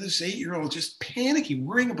know? But this 8-year-old just panicking,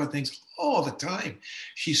 worrying about things all the time.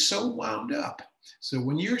 She's so wound up. So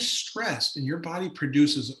when you're stressed and your body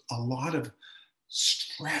produces a lot of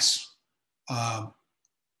stress,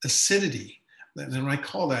 acidity, and I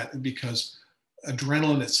call that because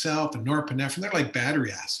adrenaline itself and norepinephrine, they're like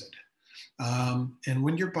battery acid. And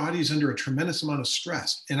when your body is under a tremendous amount of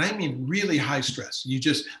stress, and I mean really high stress,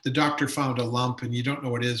 the doctor found a lump and you don't know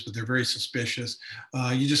what it is, but they're very suspicious.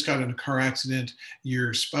 You just got in a car accident,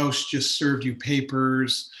 your spouse just served you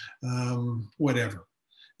papers, whatever.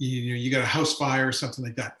 You got a house fire or something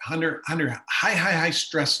like that. Under high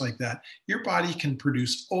stress like that, your body can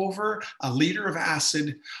produce over 1 liter of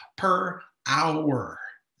acid per hour,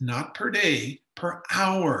 not per day, per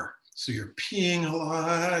hour. So you're peeing a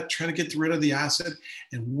lot, trying to get rid of the acid.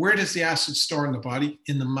 And where does the acid store in the body?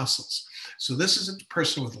 In the muscles. So this is a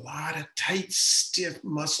person with a lot of tight, stiff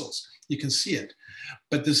muscles. You can see it.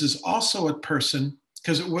 But this is also a person,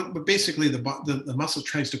 because basically the muscle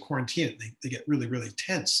tries to quarantine it. They get really, really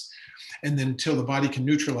tense. And then until the body can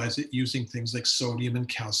neutralize it using things like sodium and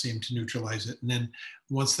calcium to neutralize it. And then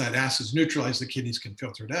once that acid's neutralized, the kidneys can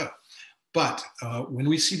filter it out. But when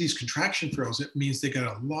we see these contraction furrows, it means they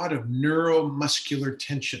got a lot of neuromuscular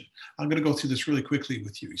tension. I'm going to go through this really quickly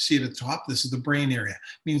with you. You see at the top, this is the brain area.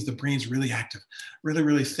 It means the brain's really active, really,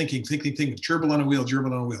 really thinking, gerbil on a wheel,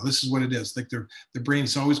 gerbil on a wheel. This is what it is. Like the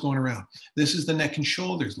brain's always going around. This is the neck and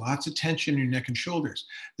shoulders, lots of tension in your neck and shoulders.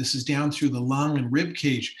 This is down through the lung and rib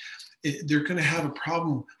cage. They're going to have a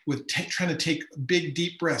problem with trying to take big,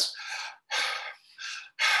 deep breaths.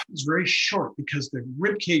 It's very short because the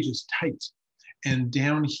rib cage is tight. And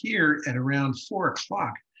down here at around 4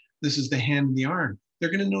 o'clock, this is the hand and the arm.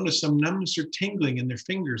 They're going to notice some numbness or tingling in their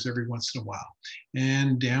fingers every once in a while.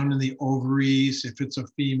 And down in the ovaries, if it's a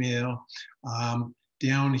female,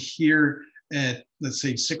 down here at, let's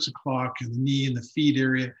say, 6 o'clock in the knee and the feet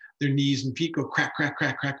area, their knees and feet go crack, crack,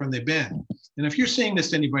 crack, crack when they bend. And if you're saying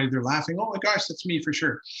this to anybody, they're laughing, oh my gosh, that's me for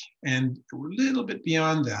sure. And a little bit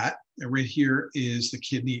beyond that, right here is the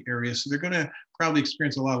kidney area. So they're going to probably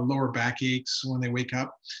experience a lot of lower back aches when they wake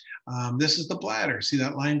up. This is the bladder. See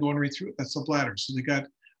that line going right through it? That's the bladder. So they got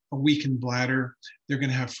a weakened bladder. They're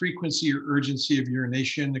going to have frequency or urgency of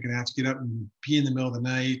urination. They're going to have to get up and pee in the middle of the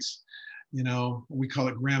night. You know, we call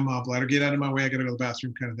it grandma bladder. Get out of my way, I gotta go to the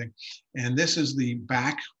bathroom kind of thing. And this is the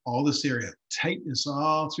back, all this area. Tightness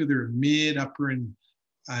all through their mid, upper, and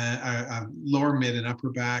lower mid and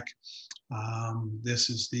upper back. This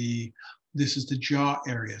is the jaw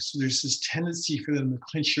area. So there's this tendency for them to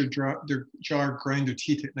clench their jaw, grind their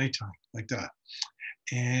teeth at nighttime, like that.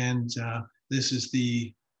 And this is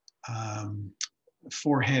the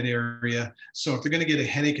forehead area. So if they're gonna get a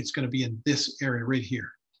headache, it's gonna be in this area right here.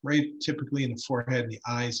 Right, typically in the forehead and the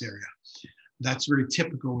eyes area. That's very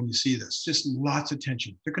typical when you see this, just lots of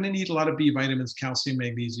tension. They're going to need a lot of B vitamins, calcium,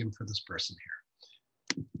 magnesium for this person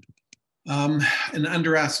here. An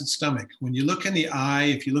under acid stomach. When you look in the eye,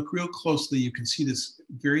 if you look real closely, you can see this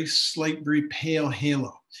very slight, very pale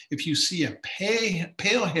halo. If you see a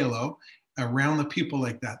pale halo around the pupil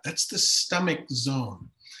like that, that's the stomach zone.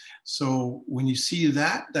 So when you see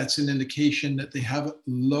that, that's an indication that they have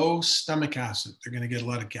low stomach acid. They're going to get a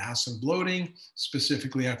lot of gas and bloating,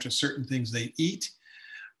 specifically after certain things they eat.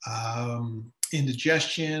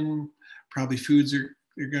 Indigestion, probably foods are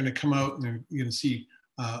going to come out and you're going to see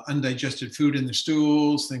undigested food in their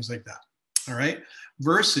stools, things like that. All right.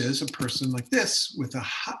 Versus a person like this with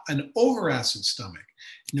an over acid stomach.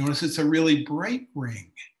 Notice it's a really bright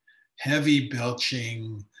ring. heavy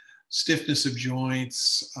belching, stiffness of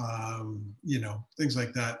joints, things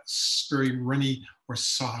like that, very runny or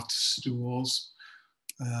soft stools.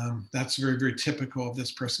 That's very, very typical of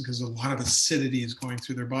this person because a lot of acidity is going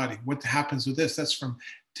through their body. What happens with this? That's from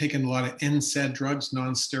taking a lot of NSAID drugs,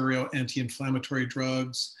 non-steroidal anti-inflammatory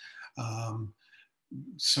drugs.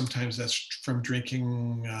 Sometimes that's from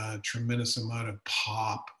drinking a tremendous amount of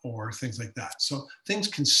pop or things like that. So things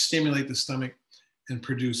can stimulate the stomach and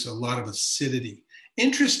produce a lot of acidity.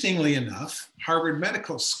 Interestingly enough, Harvard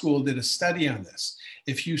Medical School did a study on this.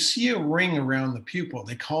 If you see a ring around the pupil,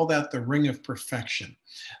 they call that the ring of perfection.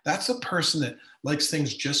 That's a person that likes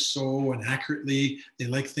things just so and accurately. They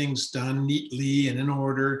like things done neatly and in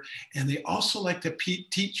order. And they also like to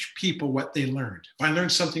teach people what they learned. If I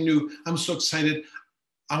learned something new, I'm so excited.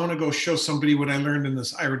 I want to go show somebody what I learned in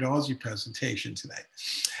this iridology presentation today.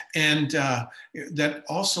 And that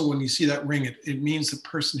also, when you see that ring, it means the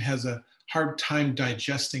person has a hard time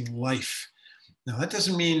digesting life. Now, that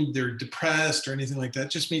doesn't mean they're depressed or anything like that.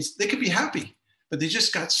 It just means they could be happy, but they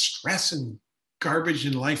just got stress and garbage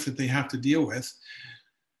in life that they have to deal with.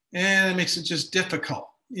 And it makes it just difficult.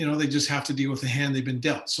 They just have to deal with the hand they've been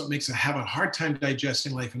dealt. So it makes them have a hard time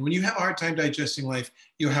digesting life. And when you have a hard time digesting life,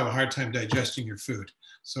 you'll have a hard time digesting your food.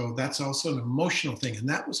 So that's also an emotional thing. And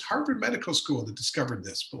that was Harvard Medical School that discovered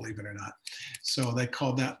this, believe it or not. So they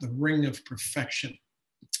called that the ring of perfection.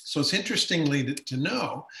 So it's interestingly to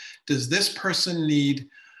know, does this person need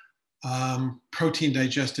protein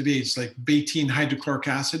digestive aids like betaine hydrochloric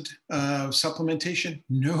acid supplementation?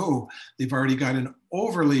 No, they've already got an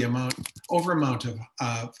over amount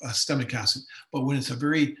of stomach acid. But when it's a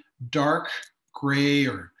very dark gray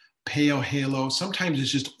or pale halo, sometimes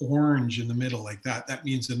it's just orange in the middle like that. That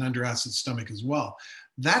means an under acid stomach as well.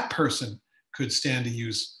 That person could stand to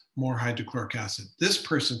use more hydrochloric acid. This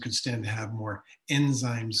person could stand to have more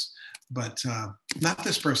enzymes, but not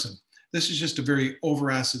this person. This is just a very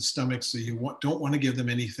over acid stomach, so you don't want to give them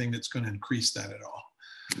anything that's going to increase that at all.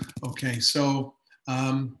 Okay, so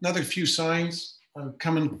another few signs. I'm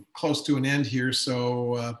coming close to an end here,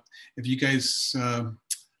 so if you guys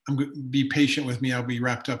be patient with me, I'll be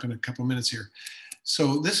wrapped up in a couple minutes here.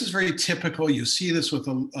 So this is very typical. You see this with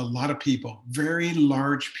a lot of people, very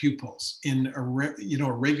large pupils in a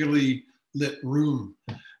regularly lit room.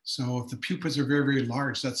 So if the pupils are very, very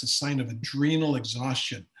large, that's a sign of adrenal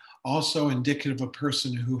exhaustion. Also indicative of a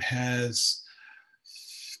person who has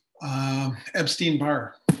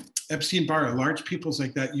Epstein-Barr. Epstein-Barr, large pupils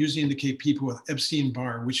like that usually indicate people with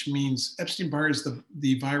Epstein-Barr, which means Epstein-Barr is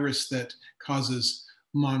the virus that causes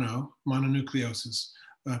mononucleosis,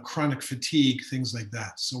 chronic fatigue, things like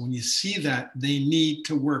that. So when you see that, they need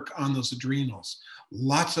to work on those adrenals.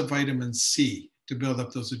 Lots of vitamin C to build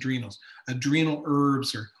up those adrenals. Adrenal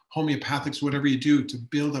herbs or homeopathics, whatever you do to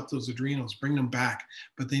build up those adrenals, bring them back.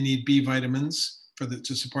 But they need B vitamins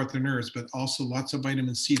to support their nerves, but also lots of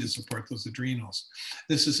vitamin C to support those adrenals.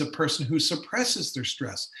 This is a person who suppresses their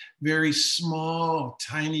stress. Very small,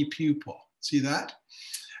 tiny pupil. See that?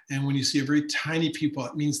 And when you see a very tiny pupil,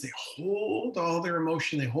 it means they hold all their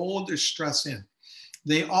emotion, they hold their stress in.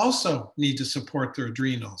 They also need to support their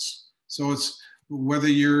adrenals. So it's whether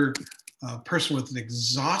you're a person with an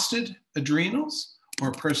exhausted adrenals or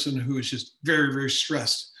a person who is just very, very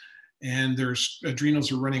stressed and their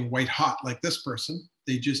adrenals are running white hot like this person,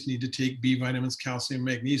 they just need to take B vitamins, calcium,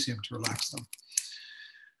 magnesium to relax them.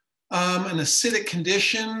 An acidic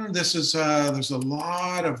condition, this is, there's a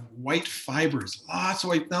lot of white fibers, lots of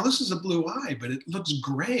white. Now this is a blue eye, but it looks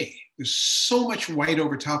gray. There's so much white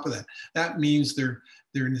over top of that. That means they're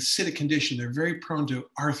in acidic condition. They're very prone to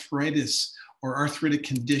arthritis or arthritic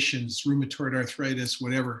conditions, rheumatoid arthritis,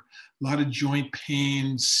 whatever. A lot of joint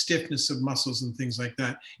pain, stiffness of muscles and things like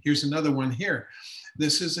that. Here's another one here.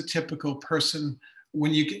 This is a typical person.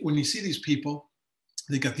 When you see these people,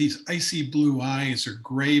 they got these icy blue eyes or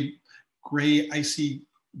icy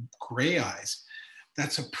gray eyes.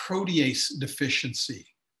 That's a protease deficiency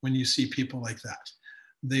when you see people like that.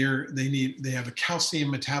 They have a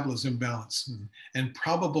calcium metabolism imbalance and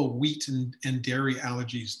probable wheat and dairy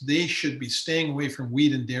allergies. They should be staying away from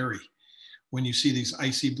wheat and dairy when you see these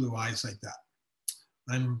icy blue eyes like that.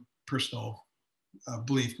 My own personal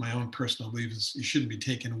belief is you shouldn't be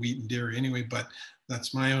taking wheat and dairy anyway, but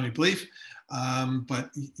that's my only belief.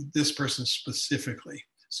 But this person specifically.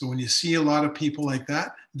 So when you see a lot of people like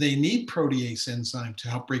that, they need protease enzyme to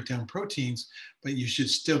help break down proteins, but you should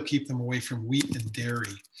still keep them away from wheat and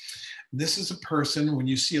dairy. This is a person, when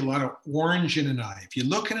you see a lot of orange in an eye, if you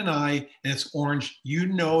look in an eye and it's orange, you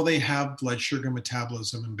know they have blood sugar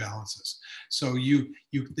metabolism imbalances. So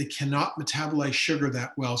they cannot metabolize sugar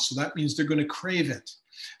that well, so that means they're going to crave it.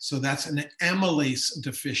 So that's an amylase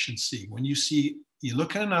deficiency. When you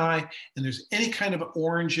look at an eye and there's any kind of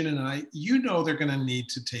orange in an eye, you know they're going to need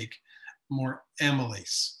to take more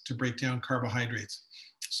amylase to break down carbohydrates.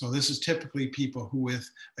 So this is typically people who with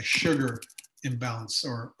a sugar imbalance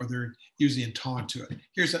or they're usually intolerant to it.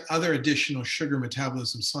 Here's other additional sugar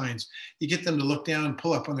metabolism signs. You get them to look down,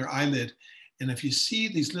 pull up on their eyelid, and if you see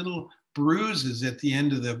these little bruises at the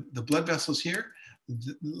end of the blood vessels here,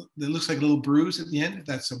 it looks like a little bruise at the end,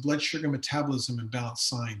 that's a blood sugar metabolism imbalance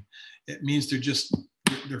sign. It means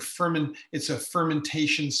it's a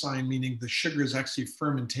fermentation sign, meaning the sugar is actually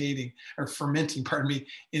fermenting, pardon me,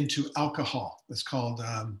 into alcohol. It's called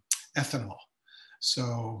ethanol.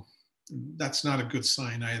 So that's not a good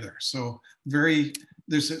sign either. So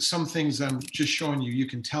there's some things I'm just showing you, you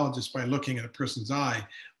can tell just by looking at a person's eye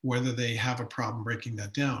whether they have a problem breaking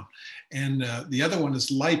that down. And the other one is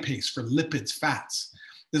lipase, for lipids, fats.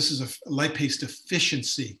 This is a lipase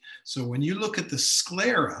deficiency. So when you look at the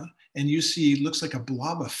sclera and you see, it looks like a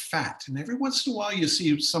blob of fat, and every once in a while you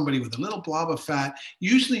see somebody with a little blob of fat,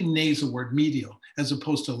 usually nasoward, medial, as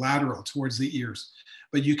opposed to lateral towards the ears.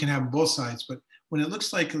 But you can have both sides. But when it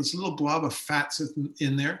looks like this little blob of fats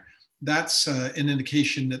in there, that's an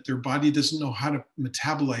indication that their body doesn't know how to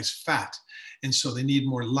metabolize fat. And so they need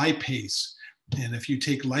more lipase. And if you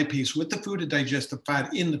take lipase with the food, it digests the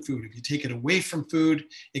fat in the food. If you take it away from food,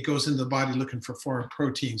 it goes into the body looking for foreign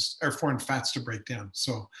proteins or foreign fats to break down.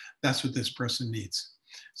 So that's what this person needs.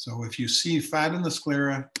 So if you see fat in the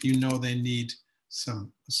sclera, you know they need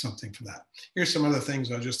something for that. Here's some other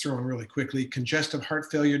things I'll just throw in really quickly. Congestive heart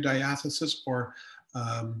failure diathesis, or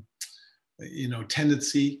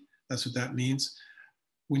tendency, that's what that means.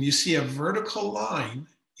 When you see a vertical line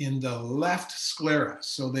in the left sclera,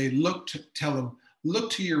 so they tell them, look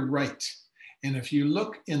to your right. And if you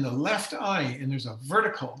look in the left eye and there's a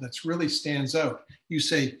vertical that's really stands out, you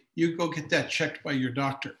say, you go get that checked by your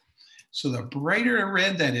doctor. So the brighter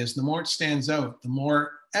red that is, the more it stands out, the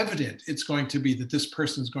more evident it's going to be that this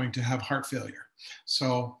person is going to have heart failure.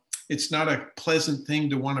 So it's not a pleasant thing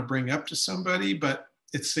to want to bring up to somebody, but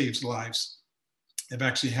it saves lives. I've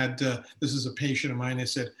actually had, this is a patient of mine, I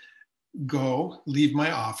said, leave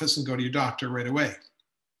my office and go to your doctor right away.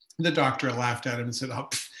 The doctor laughed at him and said, oh,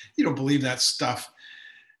 you don't believe that stuff.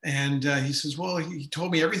 And he says, well, he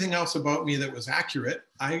told me everything else about me that was accurate.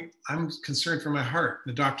 I'm concerned for my heart.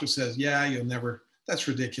 The doctor says, yeah, you'll never, that's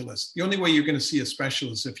ridiculous. The only way you're going to see a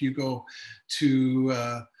specialist if you go to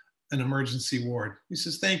an emergency ward. He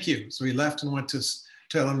says, thank you. So he left and went to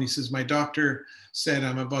tell him, he says, my doctor said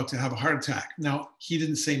I'm about to have a heart attack. Now, he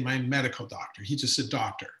didn't say my medical doctor. He just said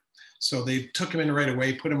doctor. So they took him in right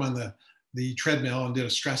away, put him on the treadmill and did a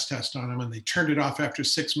stress test on him, and they turned it off after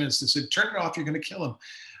 6 minutes. They said, turn it off, you're going to kill him.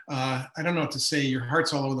 I don't know what to say. Your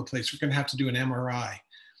heart's all over the place. We're going to have to do an MRI.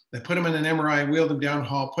 They put him in an MRI, wheeled him down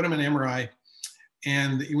hall, put him in an MRI.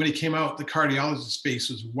 And when he came out, the cardiologist's face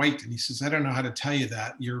was white. And he says, I don't know how to tell you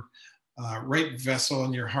that. Your right vessel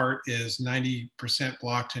in your heart is 90%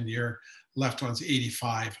 blocked and your left one's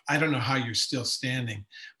 85. I don't know how you're still standing,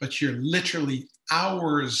 but you're literally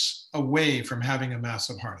hours away from having a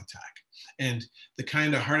massive heart attack. And the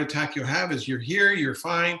kind of heart attack you'll have is you're here, you're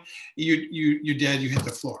fine, you're dead, you hit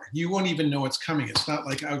the floor. You won't even know it's coming. It's not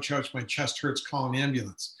like, ouch, ouch, my chest hurts, call an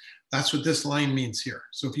ambulance. That's what this line means here.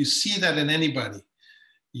 So if you see that in anybody,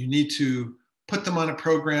 you need to put them on a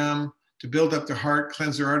program to build up their heart,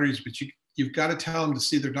 cleanse their arteries, but you've got to tell them to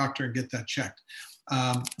see their doctor and get that checked.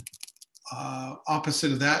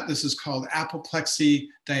 Opposite of that, this is called apoplexy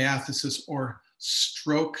diathesis, or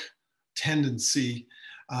stroke tendency.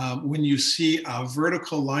 When you see a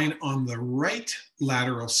vertical line on the right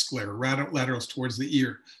lateral sclera, laterals towards the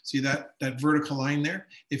ear, see that vertical line there?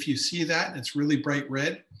 If you see that and it's really bright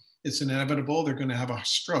red, it's inevitable they're going to have a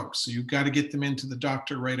stroke. So you've got to get them into the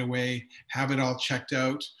doctor right away, have it all checked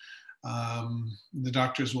out. The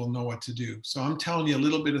doctors will know what to do. So I'm telling you a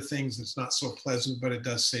little bit of things that's not so pleasant, but it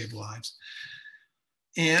does save lives.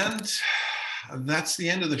 And that's the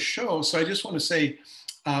end of the show. So I just want to say,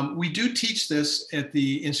 we do teach this at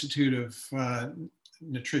the Institute of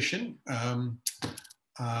Nutrition.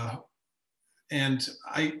 And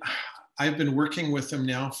I've been working with them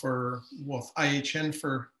now for, well, IHN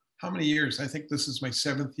for how many years? I think this is my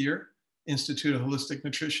 7th year, Institute of Holistic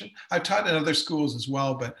Nutrition. I've taught at other schools as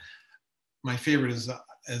well, but my favorite is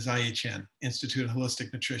IHN, Institute of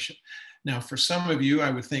Holistic Nutrition. Now, for some of you,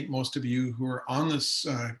 I would think most of you who are on this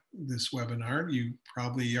webinar, you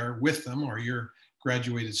probably are with them or you're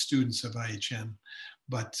graduated students of IHN.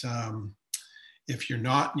 But if you're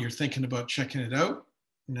not and you're thinking about checking it out,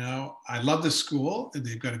 now, I love the school.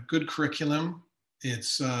 They've got a good curriculum.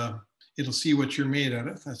 It's It'll see what you're made out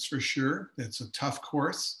of, that's for sure. It's a tough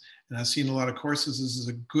course, and I've seen a lot of courses. This is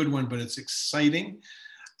a good one, but it's exciting.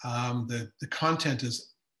 The content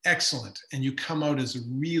is excellent, and you come out as a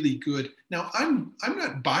really good. Now, I'm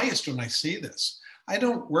not biased when I say this. I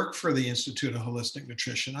don't work for the Institute of Holistic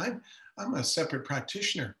Nutrition. I'm a separate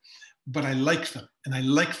practitioner, but I like them, and I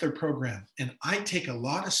like their program. And I take a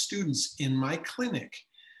lot of students in my clinic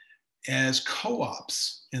as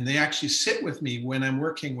co-ops, and they actually sit with me when I'm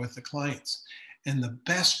working with the clients. And the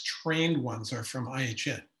best trained ones are from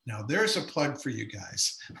IHN. Now there's a plug for you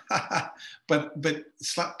guys, but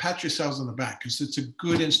pat yourselves on the back, because it's a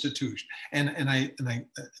good institution, and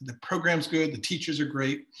the program's good, the teachers are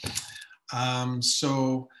great. One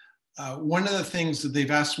of the things that they've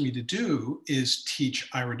asked me to do is teach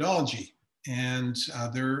iridology, and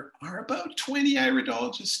there are about 20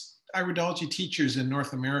 iridology teachers in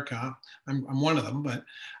North America. I'm one of them, but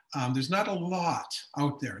there's not a lot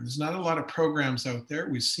out there. There's not a lot of programs out there.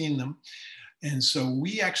 We've seen them. And so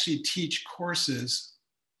we actually teach courses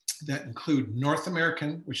that include North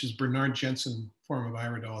American, which is Bernard Jensen form of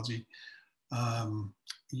iridology,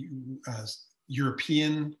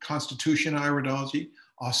 European Constitution iridology,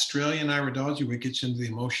 Australian iridology, which gets into the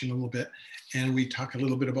emotion a little bit. And we talk a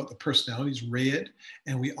little bit about the personalities, RAID.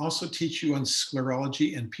 And we also teach you on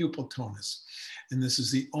sclerology and pupil tonus. And this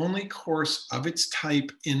is the only course of its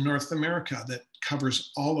type in North America that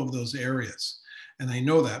covers all of those areas. And I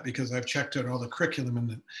know that because I've checked out all the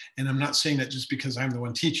curriculum, and I'm not saying that just because I'm the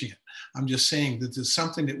one teaching it. I'm just saying that there's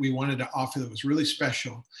something that we wanted to offer that was really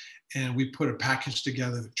special. And we put a package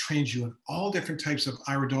together that trains you in all different types of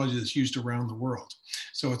iridology that's used around the world.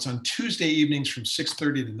 So it's on Tuesday evenings from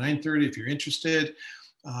 6:30 to 9:30 if you're interested.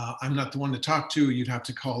 I'm not the one to talk to. You'd have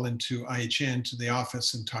to call into IHN, to the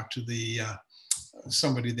office, and talk to the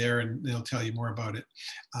somebody there, and they'll tell you more about it.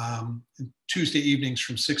 Tuesday evenings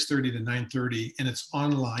from 6:30 to 9:30, and it's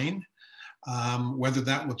online. Whether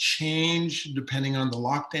that will change depending on the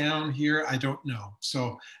lockdown here, I don't know.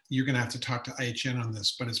 So you're going to have to talk to IHN on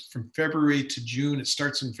this, but it's from February to June. It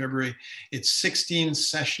starts in February. It's 16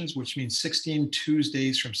 sessions, which means 16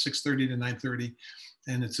 Tuesdays from 6:30 to 9:30.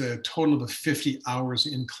 And it's a total of 50 hours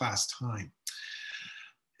in class time.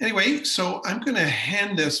 Anyway, so I'm going to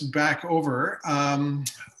hand this back over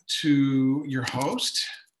to your host,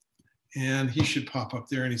 and he should pop up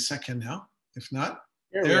there any second now. If not,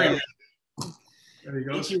 there he is. There he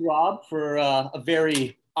goes. Thank you, Rob, for a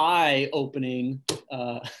very eye-opening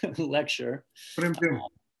lecture. What am I doing?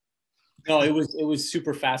 No, it was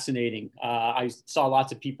super fascinating. I saw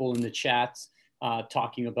lots of people in the chat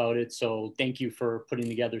talking about it. So thank you for putting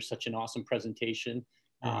together such an awesome presentation.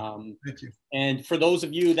 Thank you. And for those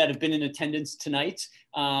of you that have been in attendance tonight,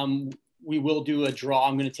 we will do a draw.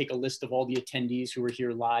 I'm going to take a list of all the attendees who are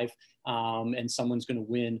here live, and someone's going to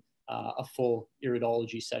win a full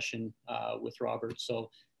iridology session with Robert.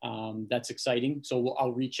 So that's exciting. So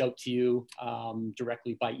I'll reach out to you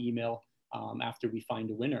directly by email after we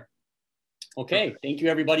find a winner. Okay, thank you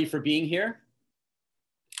everybody for being here.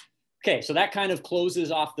 Okay, so that kind of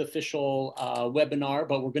closes off the official webinar,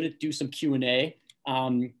 but we're going to do some Q&A.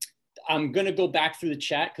 I'm going to go back through the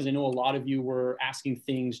chat because I know a lot of you were asking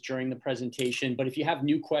things during the presentation, but if you have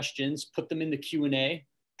new questions, put them in the Q&A.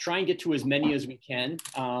 Try and get to as many as we can.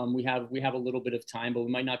 We have a little bit of time, but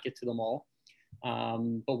we might not get to them all.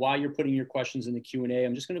 But while you're putting your questions in the Q&A,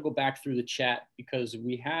 I'm just going to go back through the chat because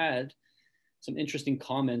we had some interesting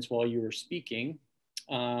comments while you were speaking.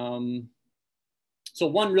 So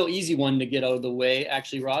one real easy one to get out of the way,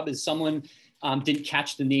 actually, Rob, is someone didn't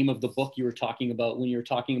catch the name of the book you were talking about when you were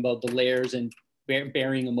talking about the layers and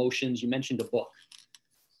burying emotions. You mentioned a book.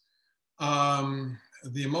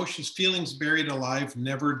 The Emotions, Feelings Buried Alive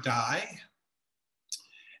Never Die.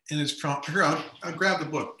 And it's from, here, I'll grab the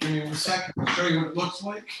book. Give me 1 second, I'll show you what it looks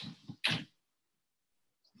like.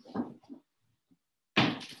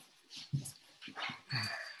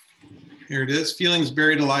 Here it is, Feelings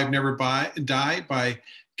Buried Alive Never Die by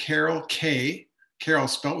Carol K. Carol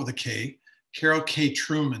spelled with a K. Carol K.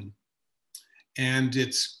 Truman. And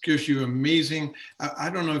it gives you amazing, I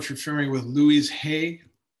don't know if you're familiar with Louise Hay.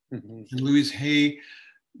 And Louise Hay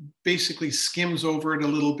basically skims over it a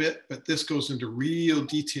little bit, but this goes into real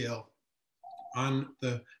detail on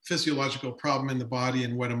the physiological problem in the body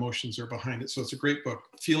and what emotions are behind it. So it's a great book.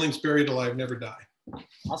 Feelings Buried Alive Never Die.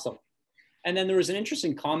 Awesome. And then there was an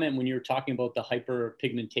interesting comment when you were talking about the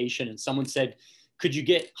hyperpigmentation, and someone said, could you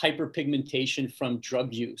get hyperpigmentation from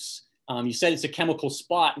drug use? You said it's a chemical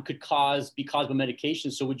spot and could be caused by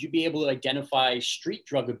medication. So would you be able to identify street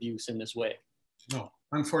drug abuse in this way? No,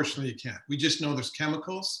 unfortunately you can't. We just know there's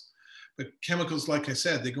chemicals, But chemicals, like I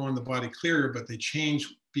said, they go in the body clearer, but they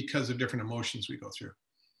change because of different emotions we go through.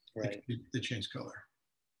 Right. They change color.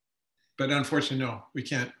 But unfortunately, no, we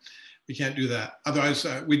can't do that. Otherwise,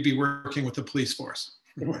 we'd be working with the police force.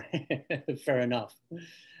 Fair enough.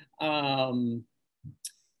 The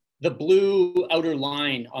blue outer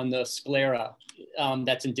line on the sclera,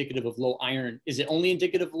 that's indicative of low iron. Is it only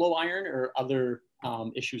indicative of low iron or other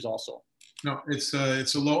issues also? No, it's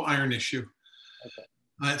a low iron issue. Okay.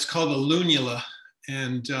 It's called a lunula,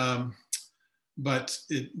 and but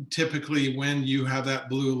typically when you have that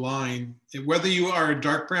blue line, whether you are a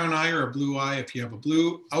dark brown eye or a blue eye, if you have a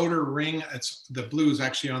blue outer ring, the blue is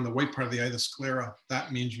actually on the white part of the eye, the sclera.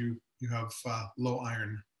 That means you have low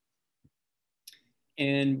iron.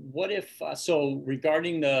 And what if so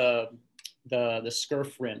regarding the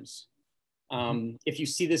scurf rims, if you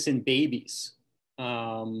see this in babies,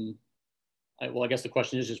 well, I guess the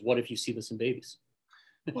question is what if you see this in babies?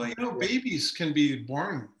 Well, babies can be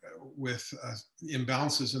born with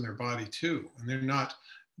imbalances in their body too, and they're not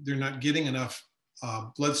getting enough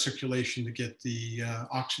blood circulation to get the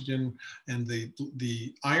oxygen and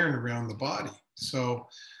the iron around the body. So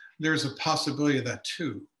there's a possibility of that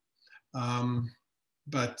too.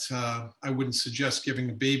 But I wouldn't suggest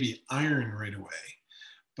giving a baby iron right away,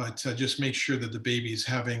 but just make sure that the baby is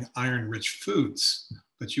having iron-rich foods.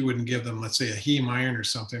 But you wouldn't give them, let's say, a heme iron or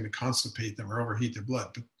something to constipate them or overheat their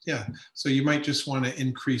blood. But yeah, so you might just want to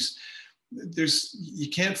increase.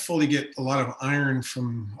 You can't fully get a lot of iron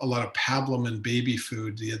from a lot of pablum and baby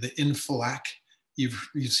food. The Infolac,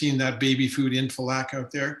 you've seen that baby food Infolac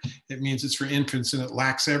out there. It means it's for infants and it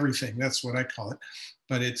lacks everything. That's what I call it.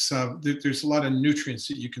 But it's there's a lot of nutrients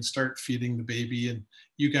that you can start feeding the baby, and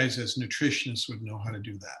you guys as nutritionists would know how to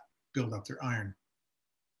do that, build up their iron.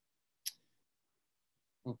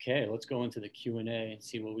 Okay, let's go into the Q&A and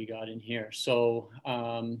see what we got in here. So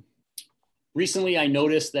recently I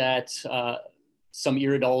noticed that some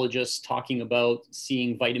iridologists talking about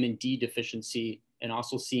seeing vitamin D deficiency and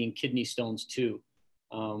also seeing kidney stones too.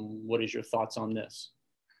 What is your thoughts on this?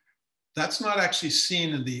 That's not actually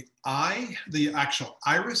seen in the eye, the actual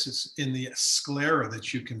iris. It's in the sclera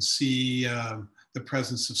that you can see the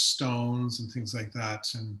presence of stones and things like that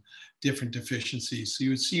and different deficiencies. So you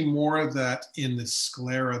would see more of that in the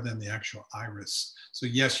sclera than the actual iris. So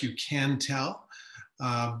yes, you can tell,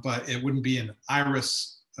 but it wouldn't be an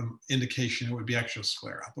iris indication. It would be actual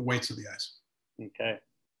sclera, the whites of the eyes. Okay.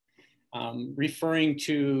 Referring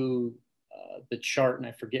to the chart, and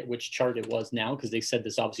I forget which chart it was now because they said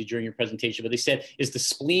this obviously during your presentation, but they said, is the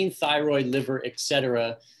spleen, thyroid, liver,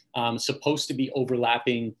 etc., supposed to be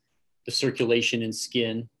overlapping the circulation in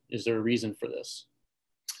skin? Is there a reason for this?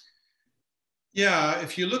 Yeah,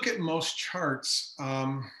 if you look at most charts,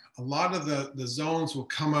 a lot of the zones will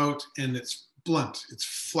come out and it's blunt, it's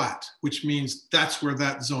flat, which means that's where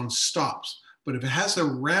that zone stops. But if it has a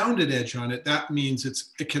rounded edge on it, that means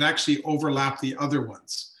it can actually overlap the other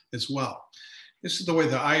ones as well. This is the way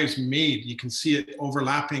the eye is made. You can see it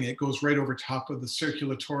overlapping. It goes right over top of the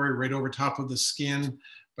circulatory, right over top of the skin.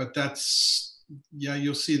 But that's, yeah,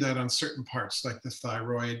 you'll see that on certain parts, like the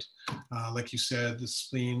thyroid, like you said, the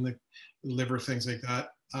spleen, the liver, things like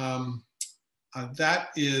that. That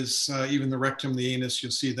is even the rectum, the anus,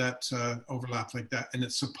 you'll see that overlap like that. And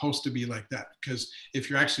it's supposed to be like that, because if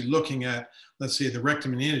you're actually looking at, let's say, the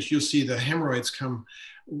rectum and anus, you'll see the hemorrhoids come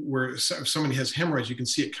where if somebody has hemorrhoids, you can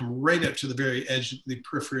see it come right up to the very edge of the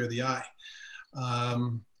periphery of the eye.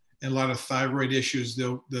 And a lot of thyroid issues,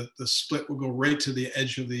 the split will go right to the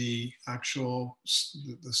edge of the actual,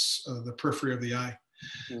 the periphery of the eye.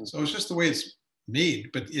 Mm. So it's just the way it's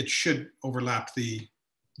made, but it should overlap the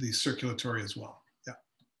circulatory as well. Yeah.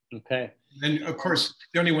 Okay. And of course,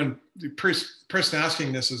 the person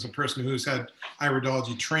asking this is a person who's had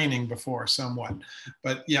iridology training before somewhat,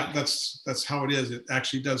 but yeah, that's how it is. It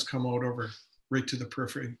actually does come out over right to the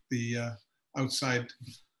periphery, the outside,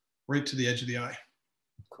 right to the edge of the eye.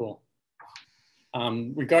 Cool.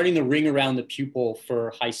 Regarding the ring around the pupil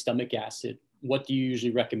for high stomach acid, what do you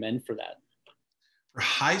usually recommend for that? For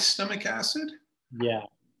high stomach acid? Yeah.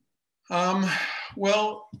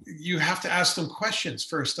 Well, you have to ask them questions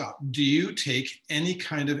first up. Do you take any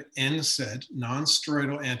kind of NSAID,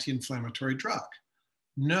 non-steroidal anti-inflammatory drug?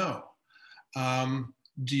 No. Are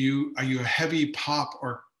you a heavy pop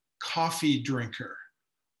or coffee drinker?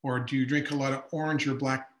 Or do you drink a lot of orange or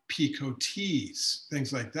black pekoe teas,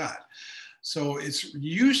 things like that? So it's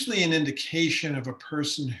usually an indication of a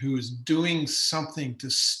person who is doing something to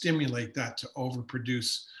stimulate that to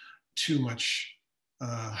overproduce too much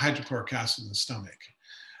hydrochloric acid in the stomach.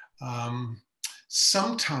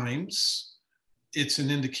 Sometimes it's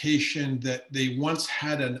an indication that they once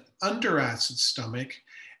had an underacid stomach,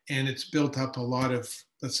 and it's built up a lot of,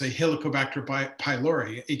 let's say, Helicobacter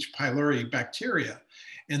pylori, H. pylori bacteria,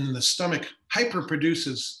 and the stomach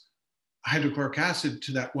hyperproduces hydrochloric acid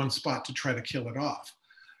to that one spot to try to kill it off.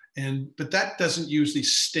 But that doesn't usually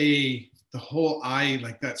stay the whole eye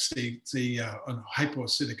like that, say a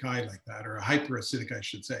hypoacidic eye like that, or a hyperacidic, I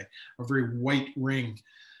should say, a very white ring.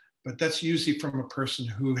 But that's usually from a person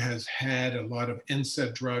who has had a lot of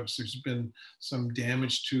NSAID drugs. There's been some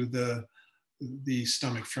damage to the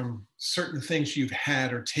stomach from certain things you've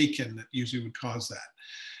had or taken that usually would cause that.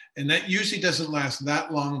 And that usually doesn't last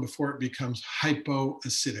that long before it becomes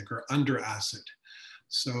hypoacidic or underacid.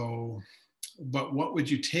 So, but what would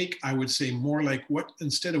you take? I would say more like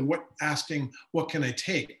instead of asking, what can I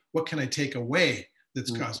take? What can I take away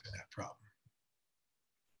that's causing that problem?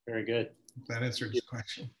 Very good. That answered your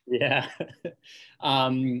question. Yeah.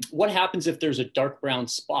 What happens if there's a dark brown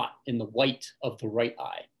spot in the white of the right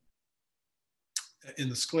eye? In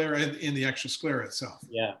the sclera, in the actual sclera itself.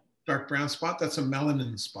 Yeah. Dark brown spot, that's a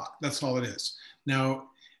melanin spot. That's all it is. Now,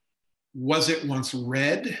 was it once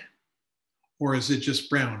red, or is it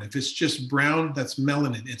just brown? If it's just brown, that's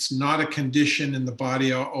melanin. It's not a condition in the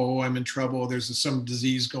body. Oh, I'm in trouble. There's some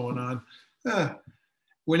disease going on.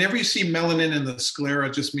 Whenever you see melanin in the sclera,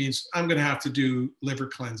 it just means I'm going to have to do liver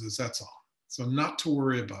cleanses. That's all. So not to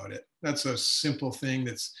worry about it. That's a simple thing.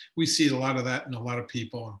 We see a lot of that in a lot of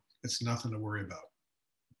people. It's nothing to worry about.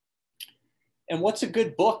 And what's a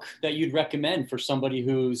good book that you'd recommend for somebody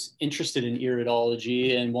who's interested in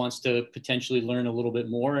iridology and wants to potentially learn a little bit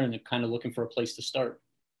more and kind of looking for a place to start?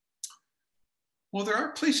 Well, there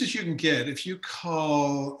are places you can get. If you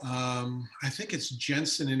call, I think it's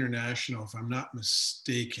Jensen International, if I'm not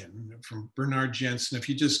mistaken, from Bernard Jensen. If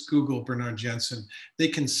you just Google Bernard Jensen, they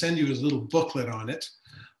can send you a little booklet on it.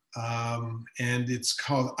 And it's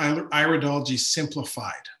called Iridology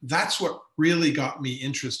Simplified. That's what really got me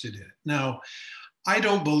interested in it. Now, I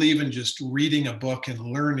don't believe in just reading a book and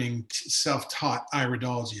learning self-taught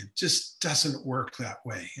iridology. It just doesn't work that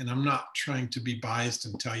way. And I'm not trying to be biased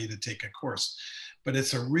and tell you to take a course, but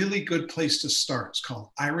it's a really good place to start. It's called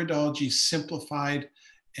Iridology Simplified,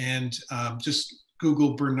 and just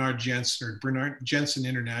Google Bernard Jensen or Bernard Jensen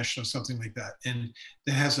International, something like that. And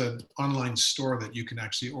it has an online store that you can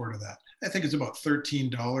actually order that. I think it's about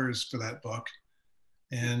 $13 for that book.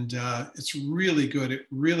 And it's really good. It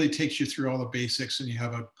really takes you through all the basics, and you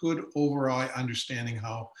have a good overall understanding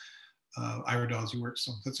how iridology works.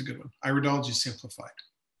 So that's a good one. Iridology Simplified.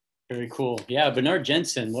 Very cool. Yeah, Bernard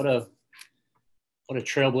Jensen, what a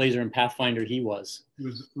trailblazer and pathfinder he was. He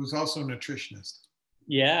was also a nutritionist.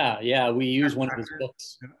 Yeah, we use one of his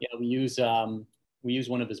books. Yeah, we use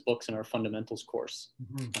one of his books in our fundamentals course.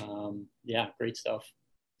 Mm-hmm. Yeah, great stuff.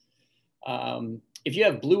 If you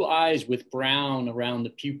have blue eyes with brown around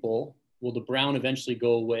the pupil, will the brown eventually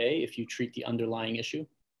go away if you treat the underlying issue?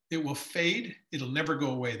 It will fade. It'll never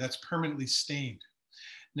go away. That's permanently stained.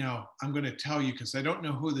 Now, I'm going to tell you, because I don't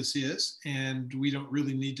know who this is, and we don't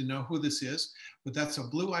really need to know who this is, but that's a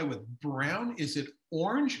blue eye with brown. Is it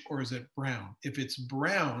orange or is it brown? If it's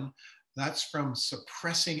brown, that's from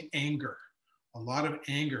suppressing anger. A lot of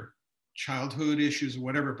anger, childhood issues, or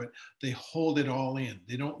whatever, but they hold it all in.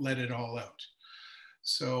 They don't let it all out.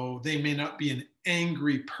 So they may not be an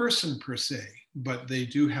angry person per se, but they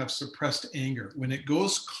do have suppressed anger. When it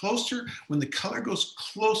goes closer, when the color goes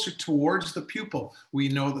closer towards the pupil, we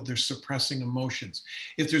know that they're suppressing emotions.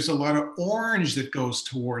 If there's a lot of orange that goes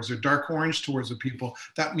towards, or dark orange towards the pupil,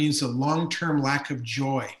 that means a long-term lack of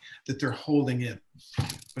joy that they're holding in.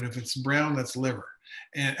 But if it's brown, that's liver.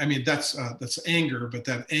 And I mean, that's anger, but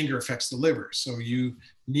that anger affects the liver. So you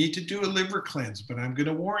need to do a liver cleanse, but I'm going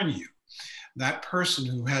to warn you, that person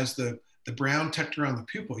who has the brown tucked around the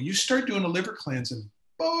pupil, you start doing a liver cleanse and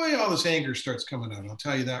boy, all this anger starts coming out. I'll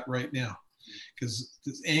tell you that right now, because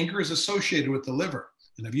this anger is associated with the liver.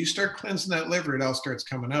 And if you start cleansing that liver, it all starts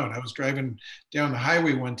coming out. I was driving down the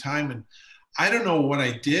highway one time, and I don't know what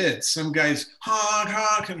I did. Some guys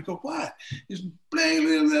honk, and I go, what? He's blah,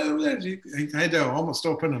 blah, blah, blah. I had to almost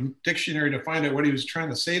open a dictionary to find out what he was trying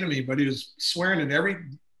to say to me, but he was swearing at every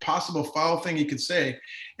possible foul thing he could say,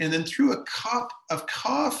 and then threw a cup of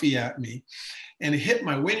coffee at me, and it hit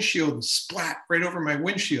my windshield and splat right over my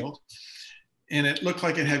windshield, and it looked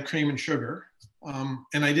like it had cream and sugar,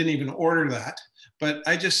 and I didn't even order that, but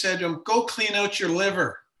I just said to him, go clean out your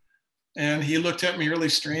liver. And he looked at me really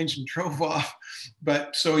strange and drove off.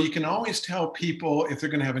 But so you can always tell people if they're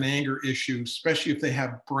going to have an anger issue, especially if they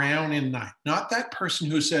have brown in night. Not that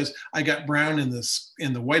person who says, I got brown in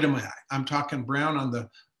the white of my eye. I'm talking brown on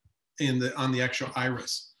the actual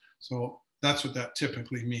iris. So That's what that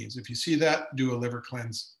typically means. If you see that, do a liver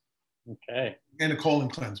cleanse. Okay. And a colon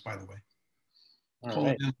cleanse, by the way. All Colon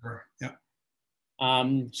right. and liver, yeah.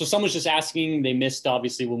 So someone's just asking, they missed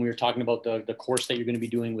obviously when we were talking about the course that you're going to be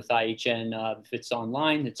doing with IHN. If it's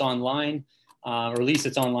online, or at least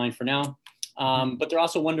it's online for now. But they're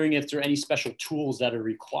also wondering if there are any special tools that are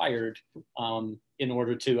required in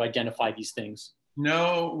order to identify these things.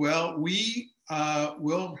 No, well,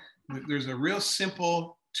 there's a real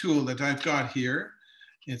simple tool that I've got here.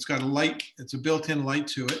 It's got a light, it's a built-in light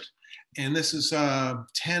to it. And this is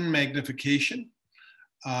 10 magnification.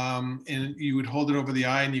 And you would hold it over the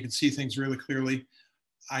eye and you can see things really clearly.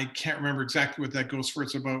 I can't remember exactly what that goes for.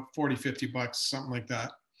 It's about 40, 50 bucks, something like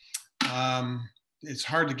that. It's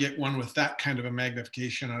hard to get one with that kind of a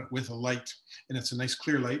magnification with a light, and it's a nice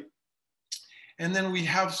clear light. And then we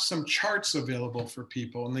have some charts available for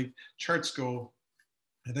people, and the charts go,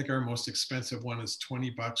 I think our most expensive one is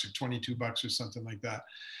 20 bucks or 22 bucks or something like that.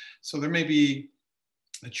 So there may be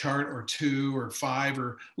a chart or 2 or 5,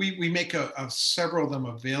 or we make several of them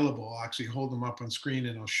available. I'll actually hold them up on screen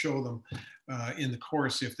and I'll show them in the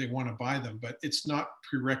course if they want to buy them, but it's not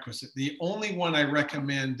prerequisite. The only one I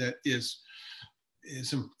recommend that it's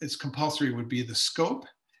compulsory would be the scope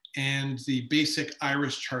and the basic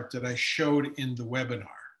iris chart that I showed in the webinar.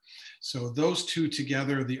 So those two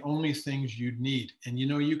together are the only things you'd need. And you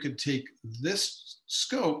know, you could take this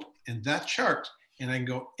scope and that chart and I can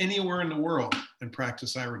go anywhere in the world and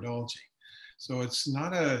practice iridology. So it's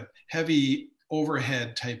not a heavy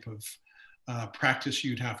overhead type of practice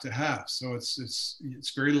you'd have to have. So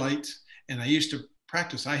it's very light. And I used to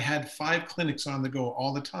practice. I had 5 clinics on the go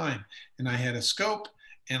all the time. And I had a scope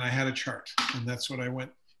and I had a chart. And that's what I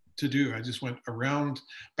went to do. I just went around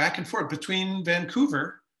back and forth between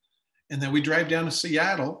Vancouver, and then we drive down to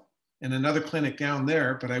Seattle and another clinic down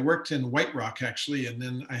there. But I worked in White Rock actually. And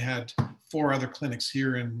then I had 4 other clinics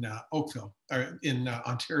here in Oakville, or in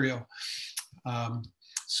Ontario.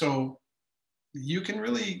 So you can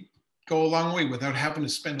really go a long way without having to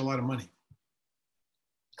spend a lot of money.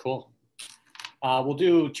 Cool. We'll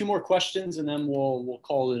do 2 more questions and then we'll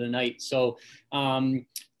call it a night. So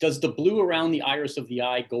does the blue around the iris of the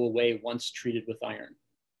eye go away once treated with iron?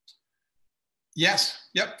 Yes.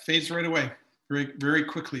 Yep. Fades right away. Very, very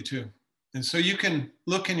quickly too. And so you can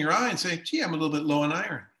look in your eye and say, gee, I'm a little bit low on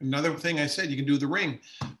iron. Another thing I said, you can do the ring.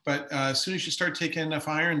 But as soon as you start taking enough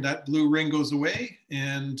iron, that blue ring goes away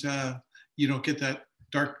and you don't get that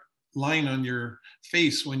dark line on your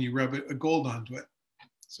face when you rub a gold onto it.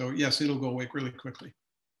 So yes, it'll go away really quickly.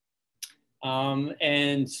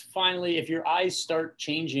 And finally, if your eyes start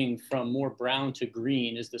changing from more brown to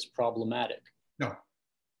green, is this problematic? No.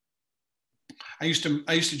 I used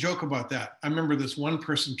to joke about that. I remember this one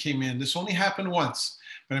person came in. This only happened once,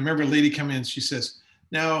 but I remember a lady come in. She says,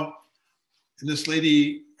 now, and this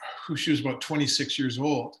lady, she was about 26 years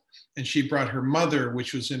old, and she brought her mother,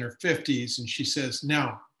 which was in her 50s, and she says,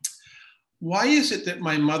 now, why is it that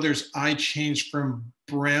my mother's eye changed from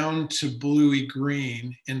brown to bluey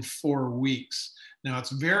green in 4 weeks? Now, it's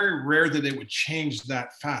very rare that it would change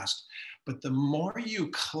that fast, but the more you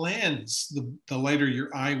cleanse, the lighter your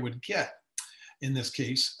eye would get in this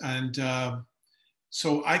case. And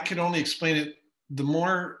so I could only explain it, the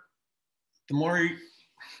more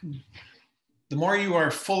you are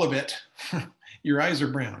full of it, your eyes are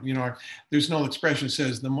brown. You know, there's no expression that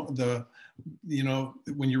says you know,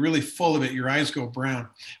 when you're really full of it, your eyes go brown.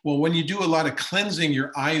 Well, when you do a lot of cleansing,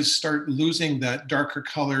 your eyes start losing that darker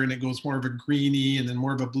color and it goes more of a greeny and then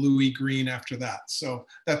more of a bluey green after that. So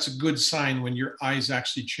that's a good sign when your eyes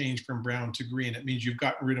actually change from brown to green. It means you've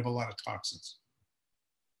gotten rid of a lot of toxins.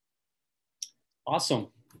 Awesome.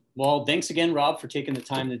 Well, thanks again, Rob, for taking the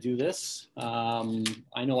time to do this.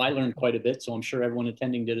 I know I learned quite a bit, so I'm sure everyone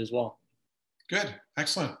attending did as well. Good.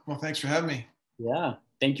 Excellent. Well, thanks for having me. Yeah.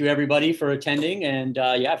 Thank you, everybody, for attending. And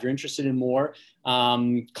yeah, if you're interested in more,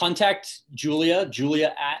 contact Julia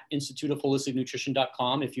at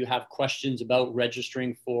instituteofholisticnutrition.com. If you have questions about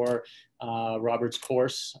registering for Robert's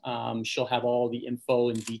course, she'll have all the info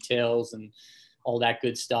and details and all that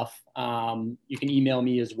good stuff. You can email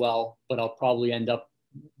me as well, but I'll probably end up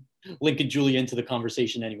linking Julia into the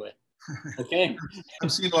conversation anyway. Okay. I'm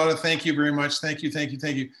seeing a lot of thank you very much. Thank you, thank you,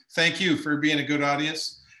 thank you. Thank you for being a good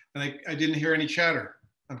audience. And I didn't hear any chatter.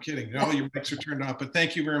 I'm kidding. All your mics are turned off, but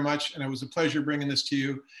thank you very much. And it was a pleasure bringing this to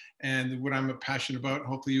you and what I'm passionate about.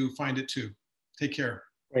 Hopefully you find it too. Take care.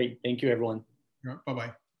 Great. Thank you, everyone.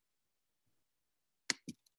 Bye-bye.